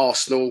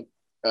Arsenal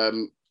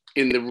in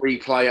the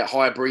replay at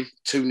Highbury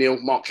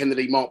 2-0. Mark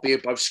Kennedy, Mark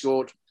Beard both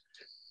scored.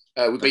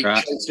 We beat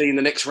Chelsea in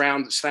the next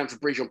round at Stamford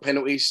Bridge on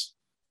penalties.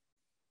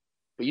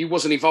 But you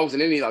wasn't involved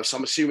in any of those, so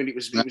I'm assuming he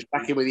was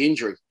back in with the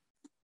injury.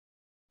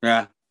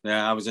 Yeah,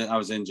 I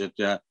was injured,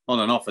 on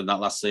and off in that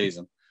last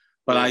season.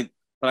 But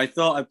I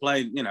thought I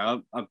played,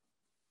 like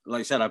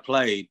I said, I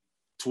played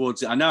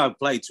towards the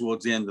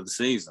end of the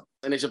season.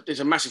 And there's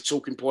a massive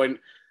talking point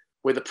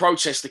where the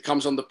protester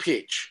comes on the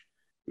pitch.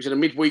 It was in a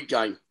midweek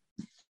game,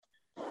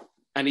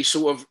 and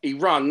he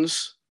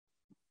runs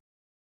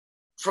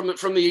from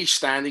the east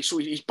stand.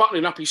 He's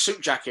buttoning up his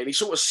suit jacket, and he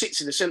sort of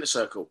sits in the centre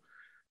circle.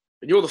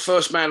 And you're the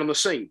first man on the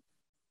scene.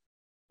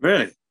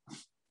 Really? Do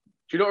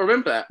you not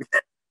remember that?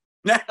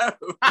 No,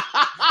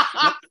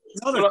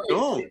 not at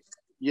all.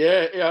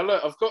 Yeah.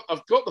 Look,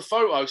 I've got the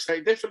photos.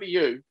 So definitely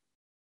you.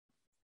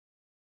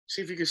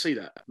 See if you can see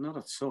that. Not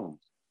at all.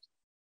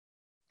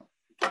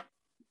 Can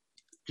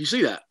you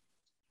see that?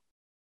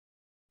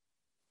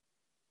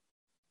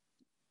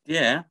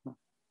 Yeah,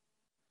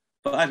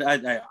 but I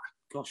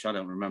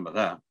don't remember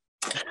that.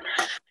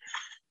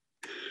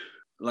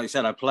 Like I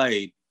said, I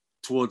played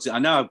towards the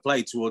end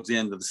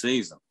of the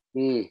season,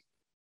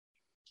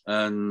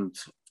 and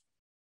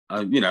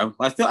I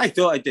thought I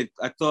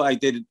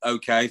did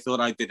okay. I thought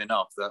I did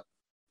enough that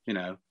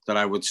that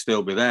I would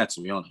still be there.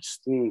 To be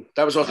honest,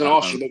 that was what I was going to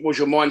ask you. What was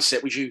your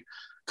mindset? Was you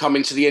come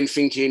into the end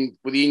thinking,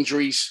 with the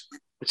injuries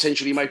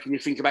potentially making you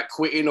think about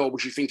quitting, or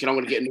was you thinking, I'm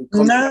going to get a new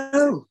contract?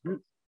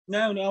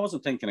 No, I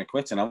wasn't thinking of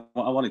quitting. I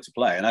wanted to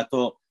play, and I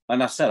thought,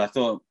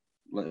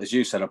 as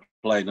you said, I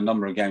played a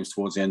number of games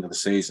towards the end of the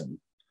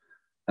season,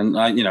 and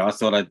I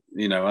thought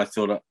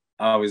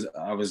I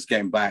was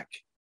getting back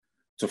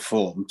to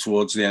form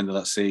towards the end of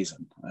that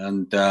season,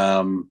 and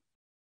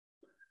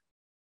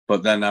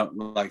but then,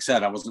 like I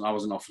said, I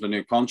wasn't offered a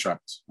new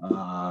contract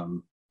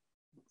from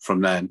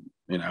then,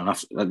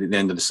 after, at the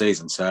end of the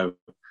season. So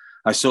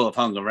I sort of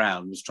hung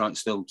around, was trying to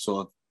still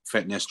sort of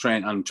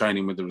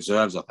training with the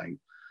reserves, I think.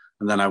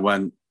 And then I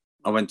went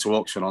to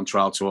Oxford on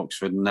trial to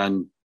Oxford, and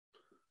then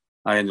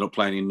I ended up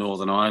playing in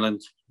Northern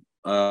Ireland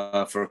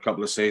for a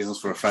couple of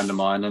seasons for a friend of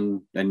mine.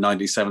 And in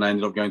 '97, I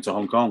ended up going to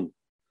Hong Kong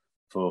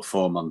for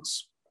 4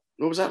 months.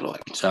 What was that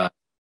like? So,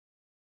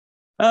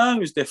 it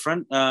was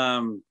different.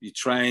 You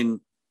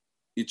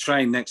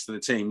train next to the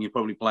team. You're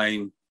probably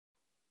playing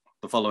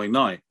the following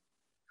night.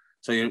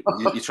 So you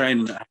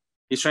train at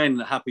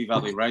Happy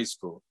Valley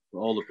Racecourse.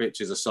 All the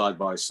pitches are side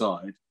by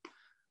side.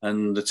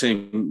 And the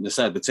team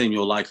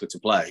you're likely to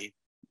play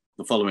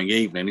the following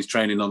evening is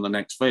training on the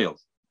next field.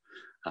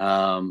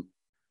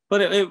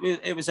 But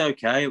it was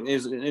okay. It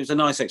was a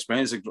nice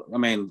experience.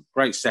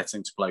 Great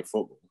setting to play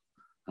football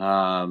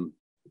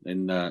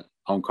in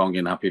Hong Kong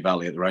in Happy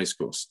Valley at the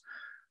racecourse.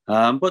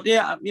 But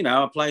yeah,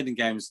 I played in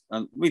games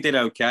and we did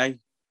okay.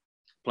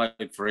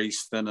 Played for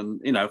Easton,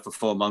 and for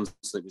 4 months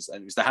it was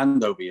the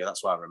handover year.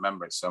 That's why I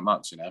remember it so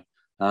much.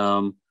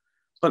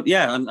 But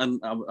yeah, and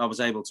I was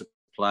able to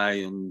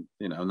play and,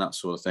 you know, and that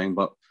sort of thing.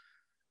 But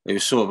it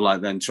was sort of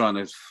like then trying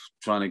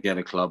to get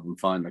a club and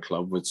find a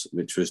club,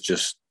 which was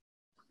just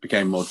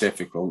became more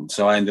difficult.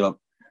 So I ended up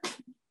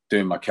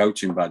doing my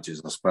coaching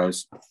badges, I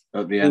suppose,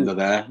 at the end of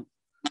there,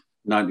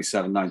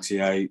 97,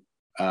 98.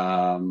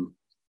 I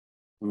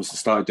must have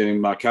started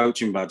doing my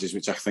coaching badges,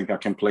 which I think I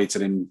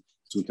completed in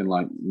something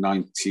like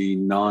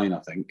 99, I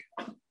think.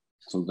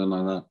 Something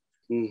like that.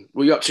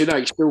 What are you up to now?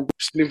 You still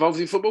involved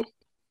in football?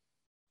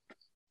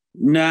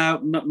 No,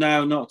 not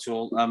at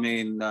all. I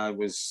mean,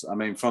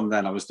 from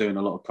then I was doing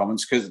a lot of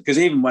comments because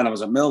even when I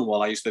was at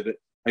Millwall, I used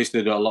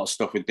to do a lot of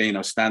stuff with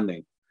Dino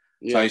Standing.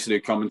 Yeah. So I used to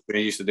do commentary.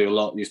 I used to do a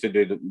lot. Used to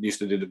do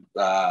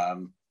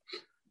the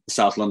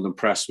South London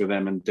Press with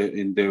him and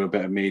do a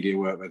bit of media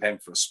work with him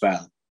for a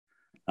spell.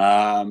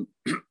 And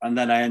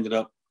then I ended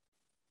up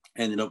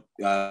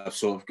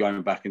sort of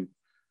going back and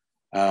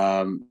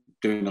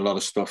doing a lot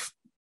of stuff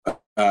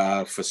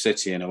for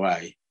City in a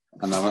way.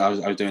 And I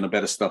was doing a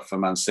bit of stuff for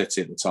Man City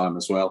at the time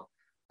as well.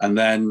 And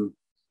then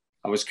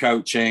I was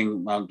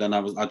coaching. Then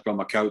I'd got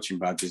my coaching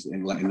badges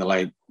in the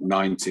late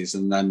 90s.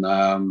 And then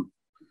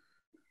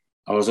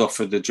I was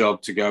offered the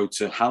job to go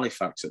to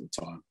Halifax at the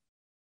time.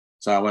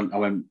 So I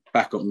went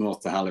back up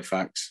north to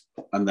Halifax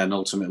and then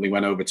ultimately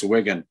went over to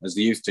Wigan as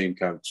the youth team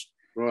coach.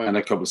 Right. And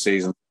a couple of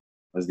seasons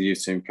as the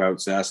youth team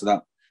coach there. So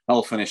that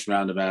all finished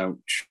around about,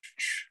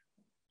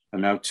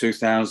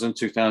 2000,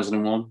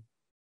 2001.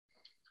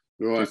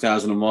 Right.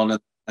 2001.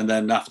 And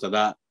then after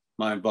that,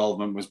 my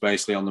involvement was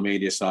basically on the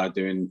media side,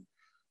 doing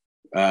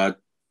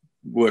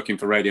working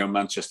for Radio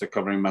Manchester,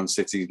 covering Man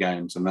City's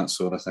games and that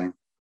sort of thing.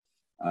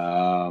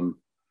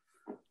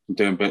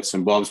 Doing bits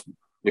and bobs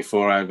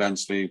before I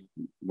eventually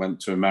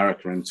went to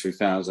America in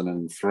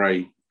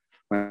 2003.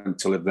 Went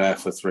to live there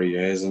for 3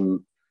 years and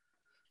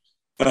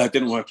it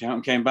didn't work out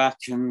and came back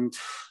and,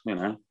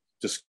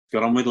 just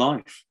got on with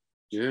life.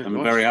 Yeah,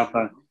 I'm very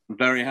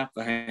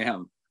happy I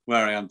am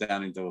where I am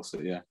down in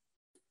Dorset, yeah.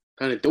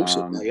 Down in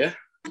Dorset, yeah?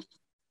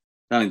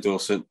 Down in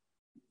Dorset,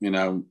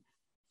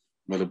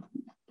 with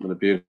a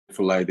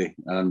beautiful lady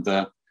and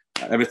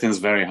everything's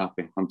very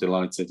happy. I'm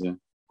delighted, yeah.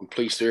 I'm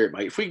pleased to hear it,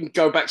 mate. If we can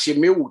go back to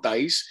your Millwall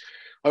days,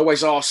 I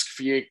always ask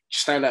for your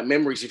standout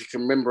memories, if you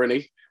can remember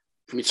any,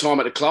 from your time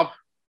at the club.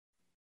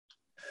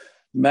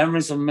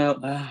 Memories of Millwall,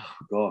 oh,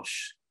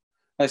 gosh.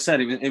 Like I said,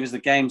 it was the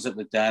games at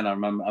the Den. I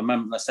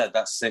remember. I said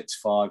that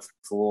 6-5-4.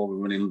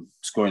 We were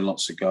scoring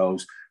lots of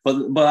goals.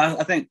 But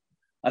I think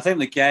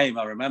the game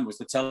I remember was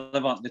the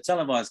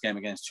televised game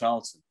against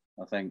Charlton.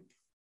 I think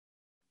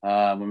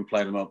when we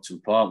played them at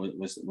Upton Park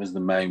was the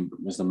main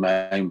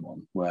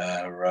one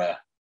where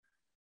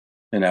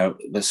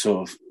that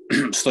sort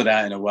of stood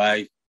out in a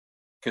way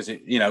because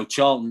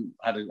Charlton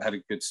had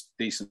a good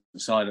decent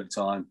side at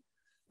the time.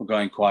 We're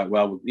going quite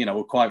well.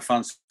 We're quite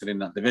fancied in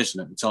that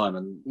division at the time,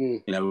 and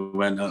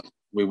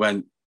we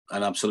went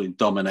and absolutely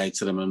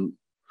dominated them and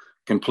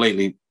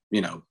completely,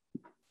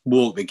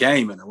 walked the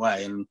game in a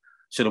way, and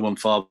should have won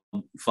far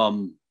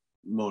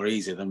more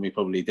easy than we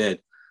probably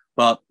did.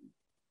 But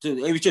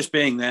it was just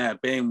being there,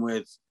 being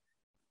with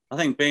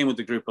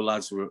the group of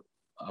lads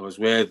I was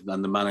with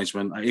and the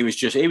management. It was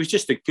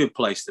just a good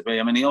place to be.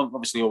 I mean, it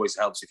obviously always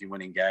helps if you're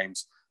winning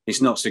games.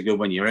 It's not so good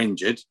when you're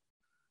injured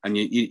and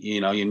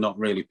you're not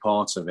really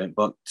part of it.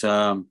 But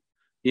I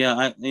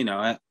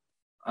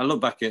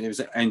look back at it was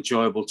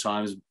enjoyable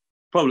times.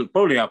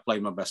 Probably I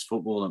played my best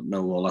football at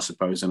Millwall, I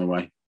suppose, in a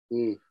way.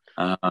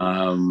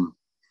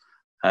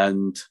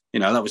 And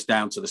that was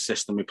down to the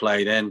system we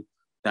played in,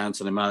 down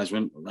to the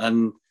management,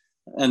 and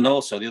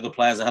also the other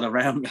players I had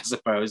around me, I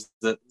suppose,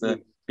 that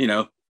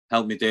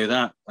helped me do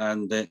that.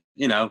 And it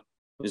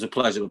was a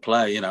pleasure to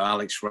play.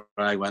 Alex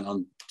Ray went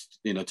on,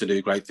 to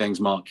do great things.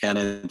 Mark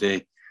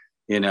Kennedy,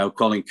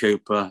 Colin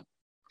Cooper,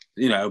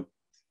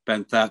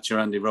 Ben Thatcher,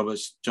 Andy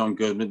Roberts, John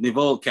Goodman. They've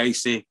all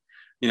Casey.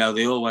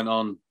 They all went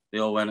on. They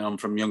all went on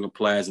from younger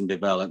players and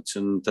developed,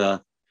 and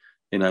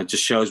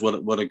just shows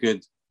what a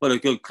good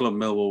club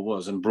Millwall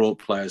was, and brought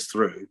players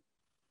through,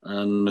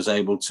 and was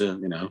able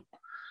to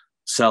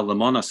sell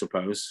them on, I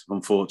suppose,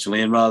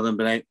 unfortunately, and rather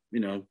than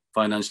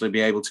financially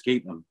be able to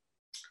keep them.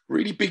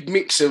 Really big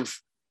mix of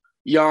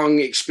young,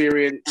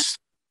 experienced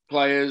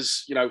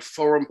players,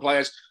 foreign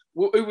players.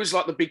 Who was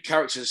like the big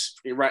characters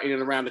in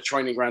and around the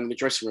training ground and the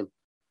dressing room?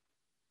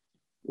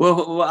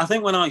 Well, I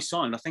think when I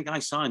signed, I think I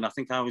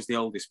was the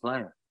oldest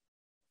player.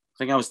 I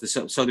think I was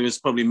so there was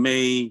probably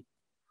me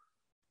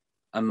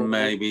and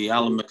maybe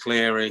Alan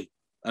McCleary.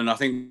 And I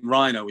think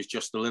Rhino was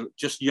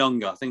just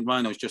younger. I think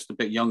Rhino was just a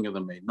bit younger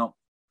than me.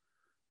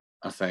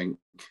 I think.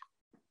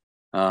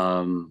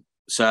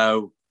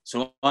 So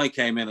I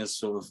came in as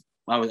sort of,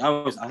 I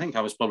think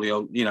I was probably,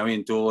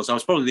 indoors. I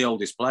was probably the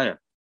oldest player.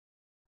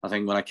 I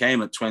think when I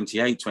came at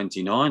 28,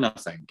 29, I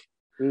think.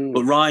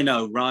 But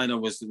Rhino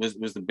was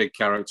the big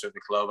character at the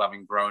club,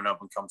 having grown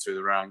up and come through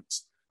the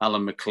ranks.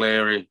 Alan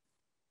McCleary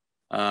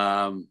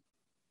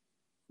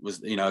was,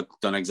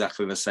 done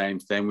exactly the same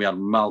thing. We had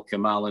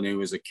Malcolm Allen, who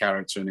was a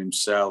character in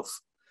himself.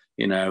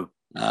 We had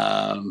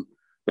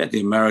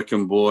the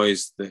American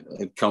boys that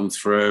had come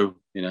through.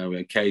 We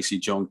had Casey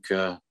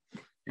Jonker,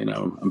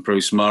 and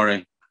Bruce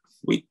Murray.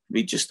 We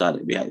just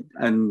started,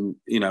 and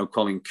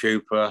Colin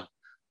Cooper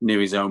knew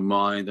his own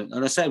mind,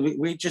 and I said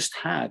we just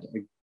had a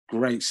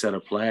great set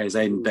of players.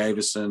 Aidan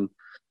Davison,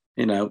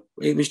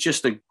 it was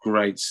just a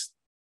great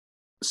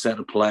set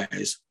of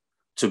players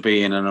to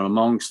be in and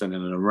amongst and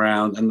in and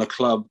around. And the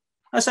club,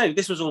 I say,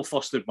 this was all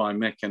fostered by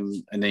Mick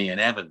and Ian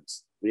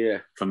Evans. Yeah,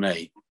 for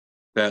me,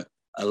 that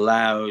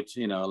allowed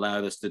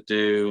us to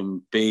do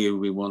and be who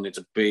we wanted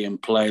to be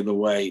and play the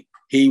way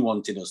he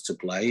wanted us to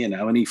play,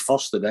 and he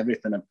fostered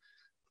everything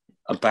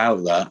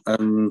about that.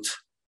 And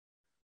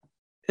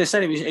they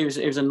said it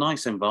was a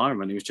nice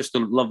environment. It was just a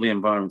lovely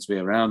environment to be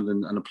around,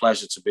 and a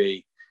pleasure to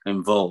be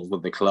involved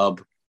with the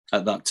club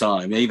at that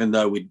time. Even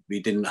though we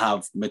didn't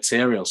have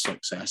material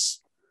success,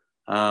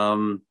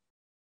 we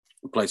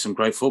played some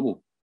great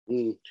football.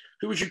 Who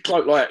was you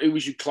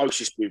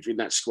closest with in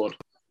that squad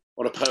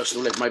on a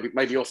personal level?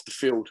 Maybe off the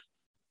field.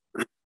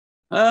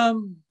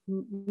 No,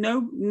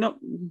 not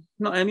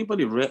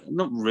anybody.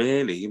 Not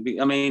really.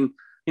 I mean,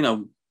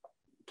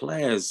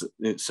 players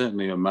that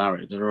certainly are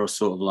married. They're all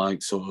sort of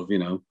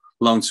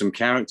lonesome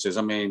characters.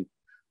 I mean,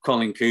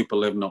 Colin Cooper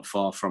lived not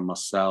far from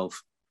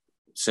myself,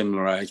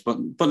 similar age, but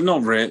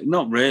not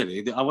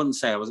really. I wouldn't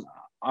say I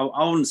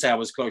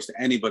was close to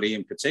anybody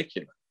in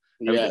particular.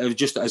 Yeah. It was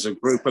just as a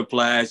group of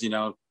players.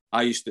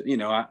 I used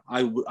to,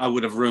 I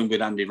would have roomed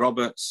with Andy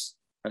Roberts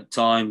at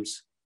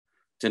times.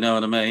 Do you know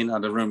what I mean? I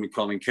had a room with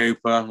Colin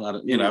Cooper.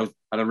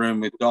 Had a room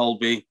with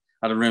Dolby.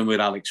 Had a room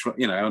with Alex.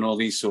 And all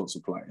these sorts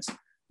of players.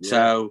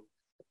 Yeah.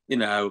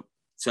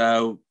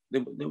 So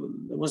there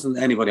wasn't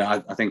anybody I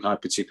think I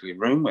particularly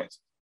roomed with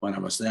when I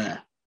was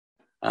there.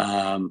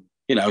 I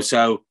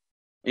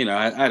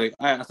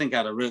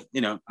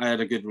had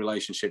a good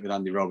relationship with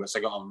Andy Roberts.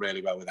 I got on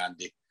really well with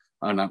Andy,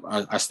 and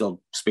I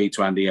still speak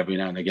to Andy every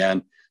now and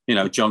again.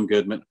 John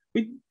Goodman.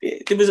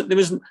 There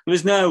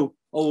was no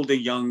older,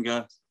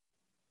 younger,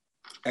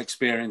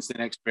 experienced,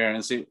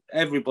 inexperienced.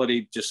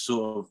 Everybody just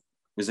sort of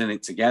was in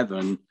it together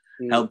and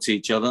helped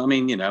each other. I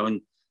mean,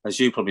 and as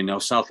you probably know,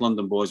 South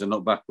London boys are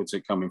not backwards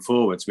at coming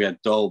forwards. We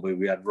had Dolby,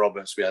 we had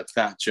Roberts, we had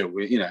Thatcher.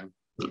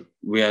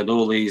 We had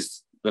all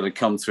these that had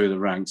come through the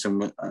ranks,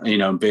 and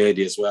and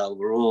Beardy as well.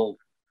 We're all,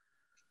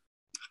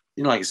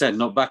 like I said,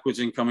 not backwards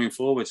in coming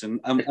forwards, and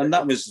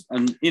that was,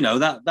 and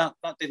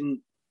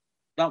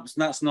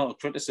that's not a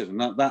criticism.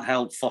 That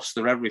helped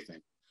foster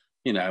everything,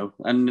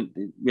 And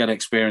we had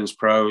experienced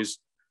pros,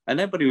 and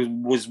everybody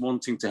was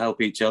wanting to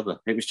help each other.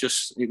 It was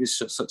just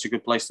such a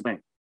good place to be.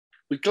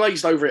 We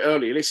glazed over it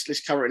earlier.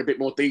 Let's cover it in a bit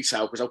more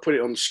detail, because I'll put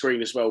it on the screen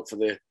as well for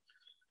the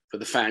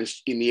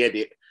fans in the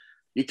edit.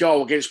 You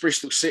go against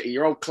Bristol City,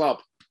 your old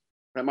club.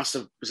 That must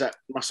have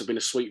been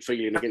a sweet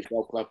feeling against your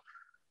old club.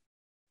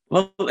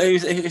 Well,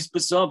 it was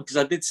bizarre because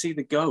I did see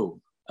the goal.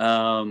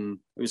 It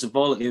was a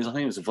volley. I think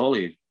it was a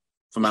volley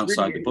from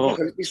outside the box.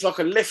 It's like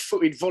a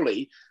left-footed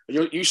volley,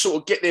 and you sort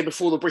of get there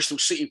before the Bristol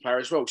City player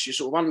as well. So you're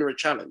sort of under a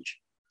challenge.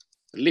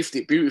 Lift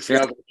it beautifully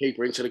over the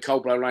keeper into the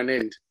Coldblow Lane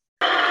end.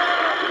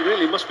 It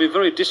really must be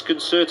very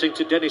disconcerting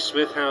to Dennis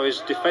Smith how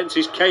his defence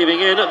is caving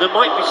in. There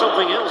might be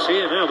something else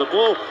here now. The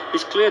ball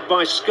is cleared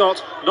by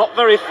Scott, not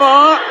very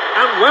far,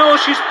 and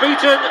Welsh is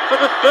beaten for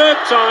the third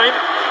time,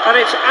 and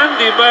it's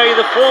Andy May,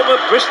 the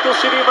former Bristol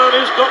City man,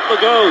 who's got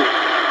the goal.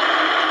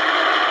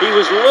 He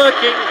was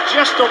lurking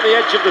just on the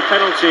edge of the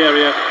penalty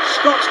area.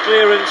 Scott's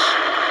clearance,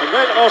 and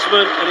then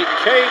Osman, and it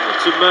came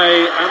to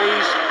May, and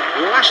he's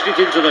lashed it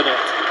into the net.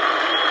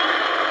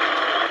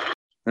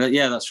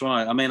 Yeah, that's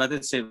right. I mean, I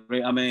did see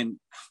it. I mean,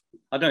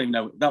 I don't even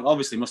know. That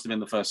obviously must have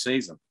been the first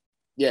season.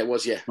 Yeah, it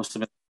was. Yeah, must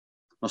have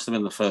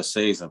been the first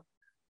season.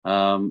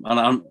 And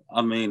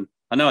I mean,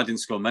 I know I didn't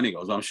score many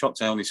goals, but I'm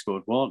shocked I only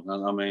scored one.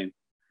 I mean,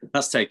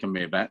 that's taken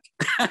me aback.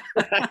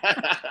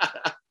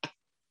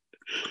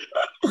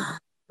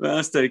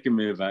 That's taken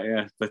me aback.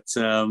 Yeah, but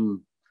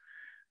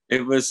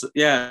it was.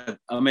 Yeah,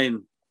 I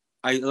mean,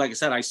 like I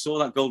said, I saw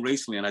that goal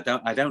recently, and I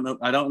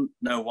don't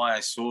know why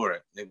I saw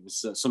it. It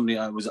was somebody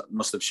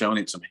must have shown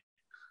it to me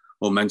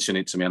or mentioned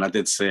it to me, and I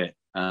did see it,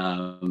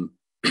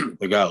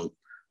 the goal.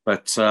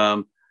 But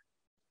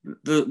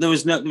there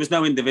was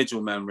no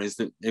individual memories.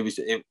 That it was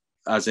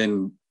as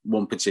in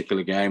one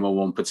particular game or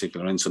one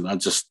particular incident.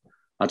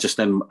 I just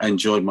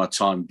enjoyed my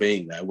time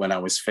being there when I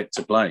was fit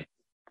to play.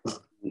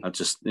 I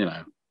just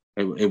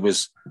it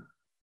was.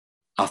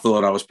 I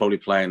thought I was probably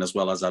playing as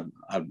well as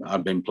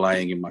I'd been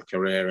playing in my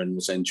career, and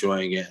was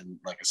enjoying it. And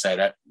like I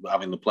said,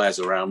 having the players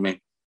around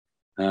me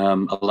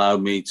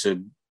allowed me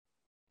to,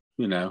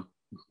 to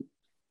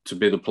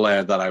be the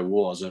player that I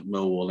was at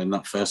Millwall in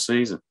that first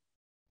season.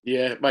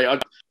 Yeah, mate. I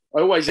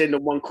always end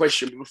on one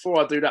question, but before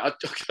I do that,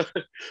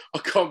 I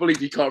can't believe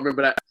you can't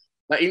remember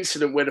that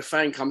incident where the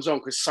fan comes on,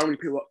 because so many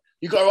people.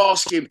 You got to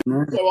ask him.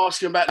 You got to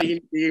ask him about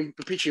the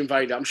pitch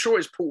invader. I'm sure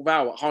it's Paul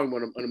Vowell at home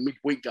on a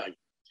midweek game.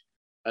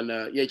 And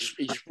he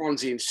just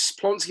runs in,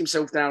 plants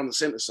himself down in the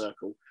centre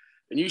circle,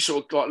 and you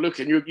sort of like look,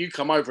 and you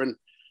come over, and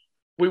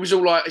we was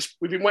all like,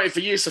 we've been waiting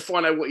for years to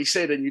find out what he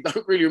said, and you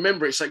don't really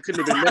remember it, so it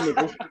couldn't have been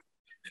memorable.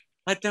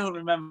 I don't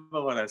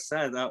remember what I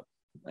said.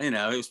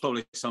 it was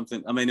probably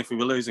something. I mean, if we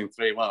were losing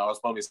 3-1, I was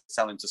probably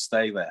telling him to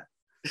stay there.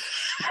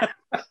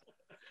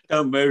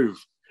 Don't move.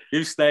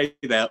 You stay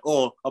there.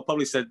 Or I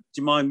probably said, do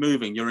you mind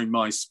moving? You're in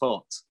my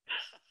spot.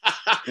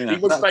 He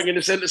was banging in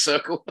the centre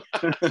circle.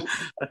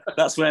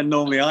 That's where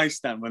normally I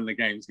stand when the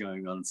game's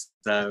going on.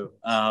 So,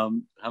 I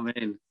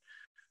mean,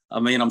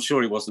 I'm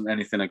sure it wasn't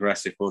anything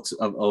aggressive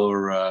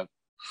or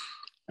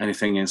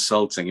anything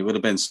insulting. It would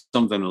have been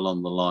something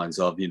along the lines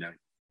of,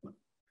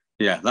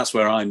 that's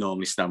where I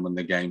normally stand when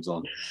the game's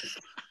on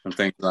and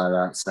things like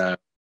that. So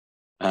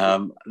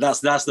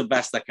that's the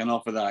best I can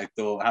offer that I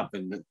thought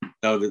happened.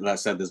 Though, like I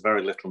said, there's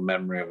very little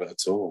memory of it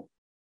at all.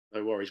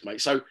 No worries,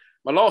 mate. So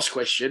my last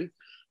question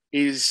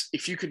is,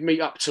 if you could meet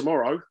up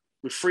tomorrow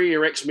with 3 of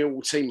your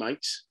ex-Millwall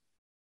teammates,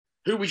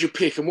 who would you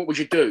pick and what would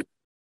you do?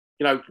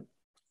 Would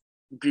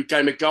you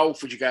game of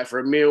golf? Would you go for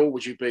a meal?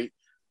 Would you be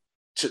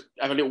to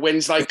have a little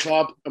Wednesday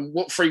club? And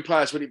what 3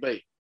 players would it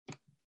be?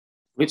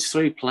 Which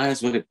 3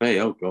 players would it be?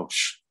 Oh,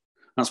 gosh.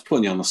 That's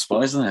putting you on the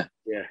spot, isn't it?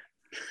 Yeah.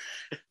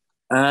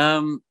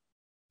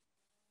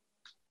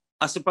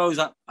 I suppose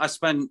I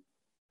spent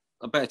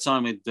a bit of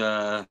time with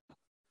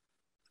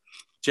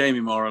Jamie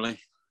Morley,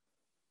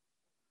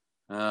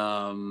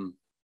 Malcolm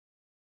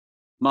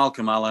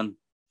Allen,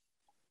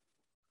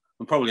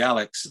 and probably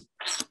Alex.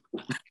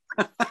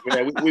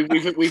 Yeah,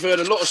 we've heard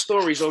a lot of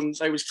stories on.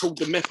 They was called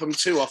the Mepham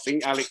 2, I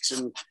think. Alex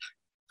and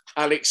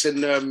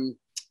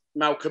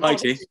Malcolm. I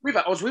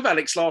was with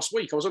Alex last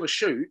week. I was on a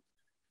shoot,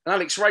 and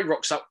Alex Ray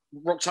rocked up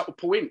with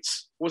Paul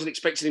Ince. Wasn't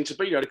expecting him to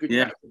be there. Had a good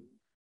game.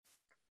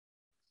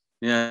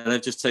 Yeah,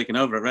 they've just taken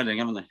over at Reading,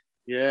 haven't they?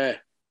 Yeah.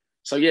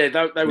 So yeah,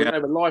 they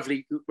were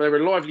lively. They were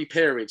a lively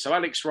period. So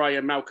Alex Ray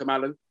and Malcolm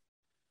Allen,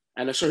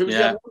 and so who was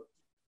the other one?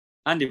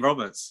 Andy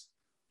Roberts.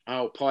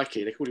 Oh,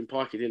 Pikey. They called him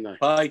Pikey, didn't they?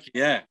 Pikey,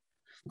 yeah.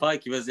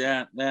 Pikey was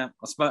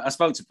I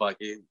spoke to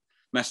Pikey,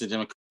 messaged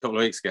him a couple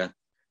of weeks ago.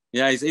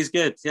 Yeah, he's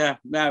good. Yeah,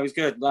 no, he's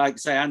good. Like I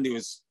say, Andy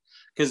was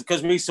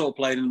because we sort of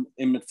played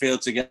in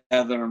midfield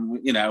together,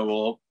 and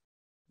or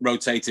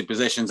rotated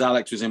positions.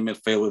 Alex was in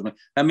midfield with me.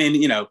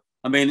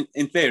 I mean,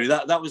 in theory,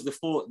 that was the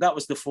 4. That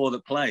was the 4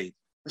 that played.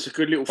 That's a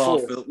good little 4.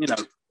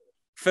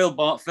 Phil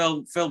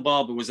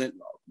Barber was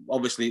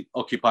obviously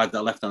occupied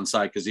that left hand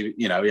side because he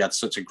had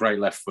such a great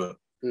left foot.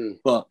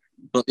 But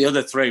the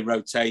other 3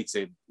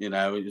 rotated.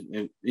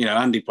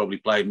 Andy probably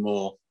played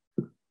more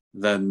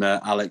than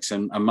Alex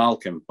and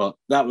Malcolm, but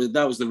that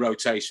was the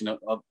rotation of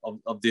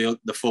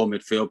the 4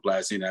 midfield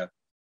players.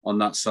 On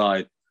that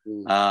side.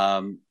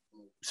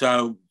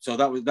 So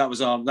that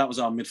was our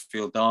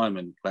midfield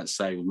diamond, let's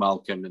say, with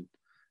Malcolm and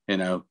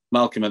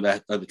Malcolm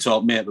at the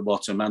top, me at the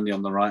bottom, Andy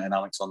on the right, and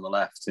Alex on the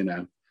left.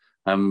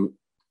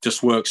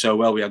 Just worked so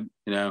well. We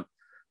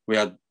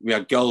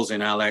had goals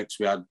in Alex.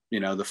 We had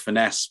the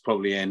finesse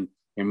probably in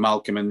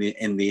Malcolm in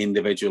the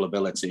individual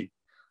ability.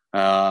 We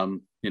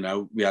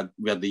had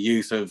the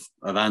youth of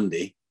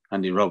Andy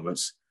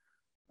Roberts,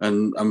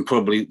 and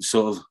probably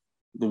sort of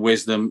the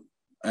wisdom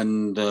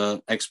and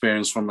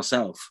experience from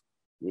myself.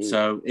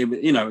 So it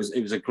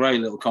was a great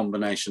little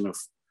combination of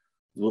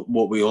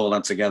what we all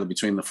had together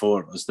between the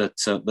 4 of us that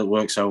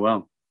worked so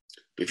well.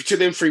 But if you took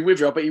them 3 with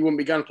you, I bet you wouldn't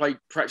be going to play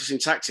practicing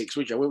tactics,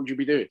 would you? What would you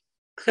be doing?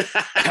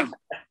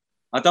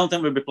 I don't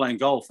think we'd be playing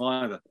golf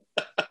either.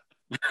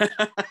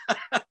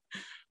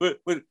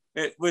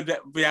 We'd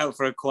be out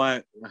for a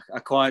quiet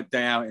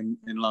day out in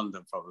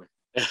London, probably.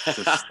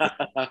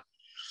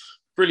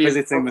 Brilliant.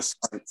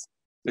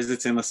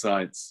 Visiting the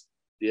sites.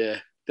 Yeah,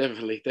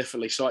 definitely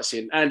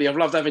sightseeing. Andy, I've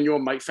loved having you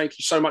on, mate. Thank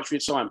you so much for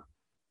your time.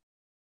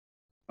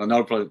 Oh,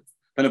 no problem.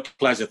 Been a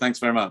pleasure. Thanks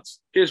very much.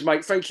 Cheers,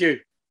 mate. Thank you.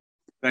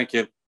 Thank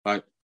you.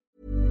 Bye.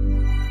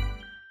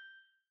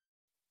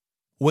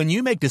 When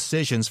you make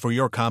decisions for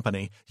your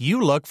company, you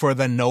look for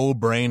the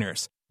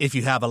no-brainers. If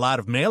you have a lot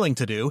of mailing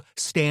to do,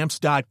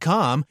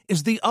 Stamps.com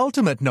is the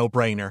ultimate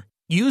no-brainer.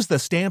 Use the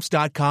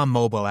Stamps.com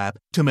mobile app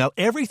to mail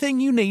everything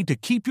you need to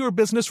keep your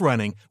business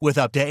running with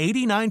up to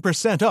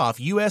 89% off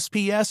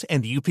USPS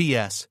and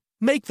UPS.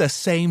 Make the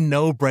same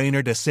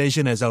no-brainer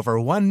decision as over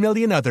 1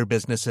 million other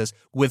businesses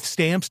with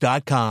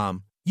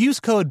Stamps.com. Use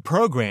code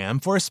PROGRAM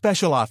for a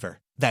special offer.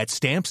 That's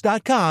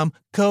Stamps.com,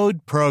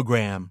 code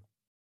PROGRAM.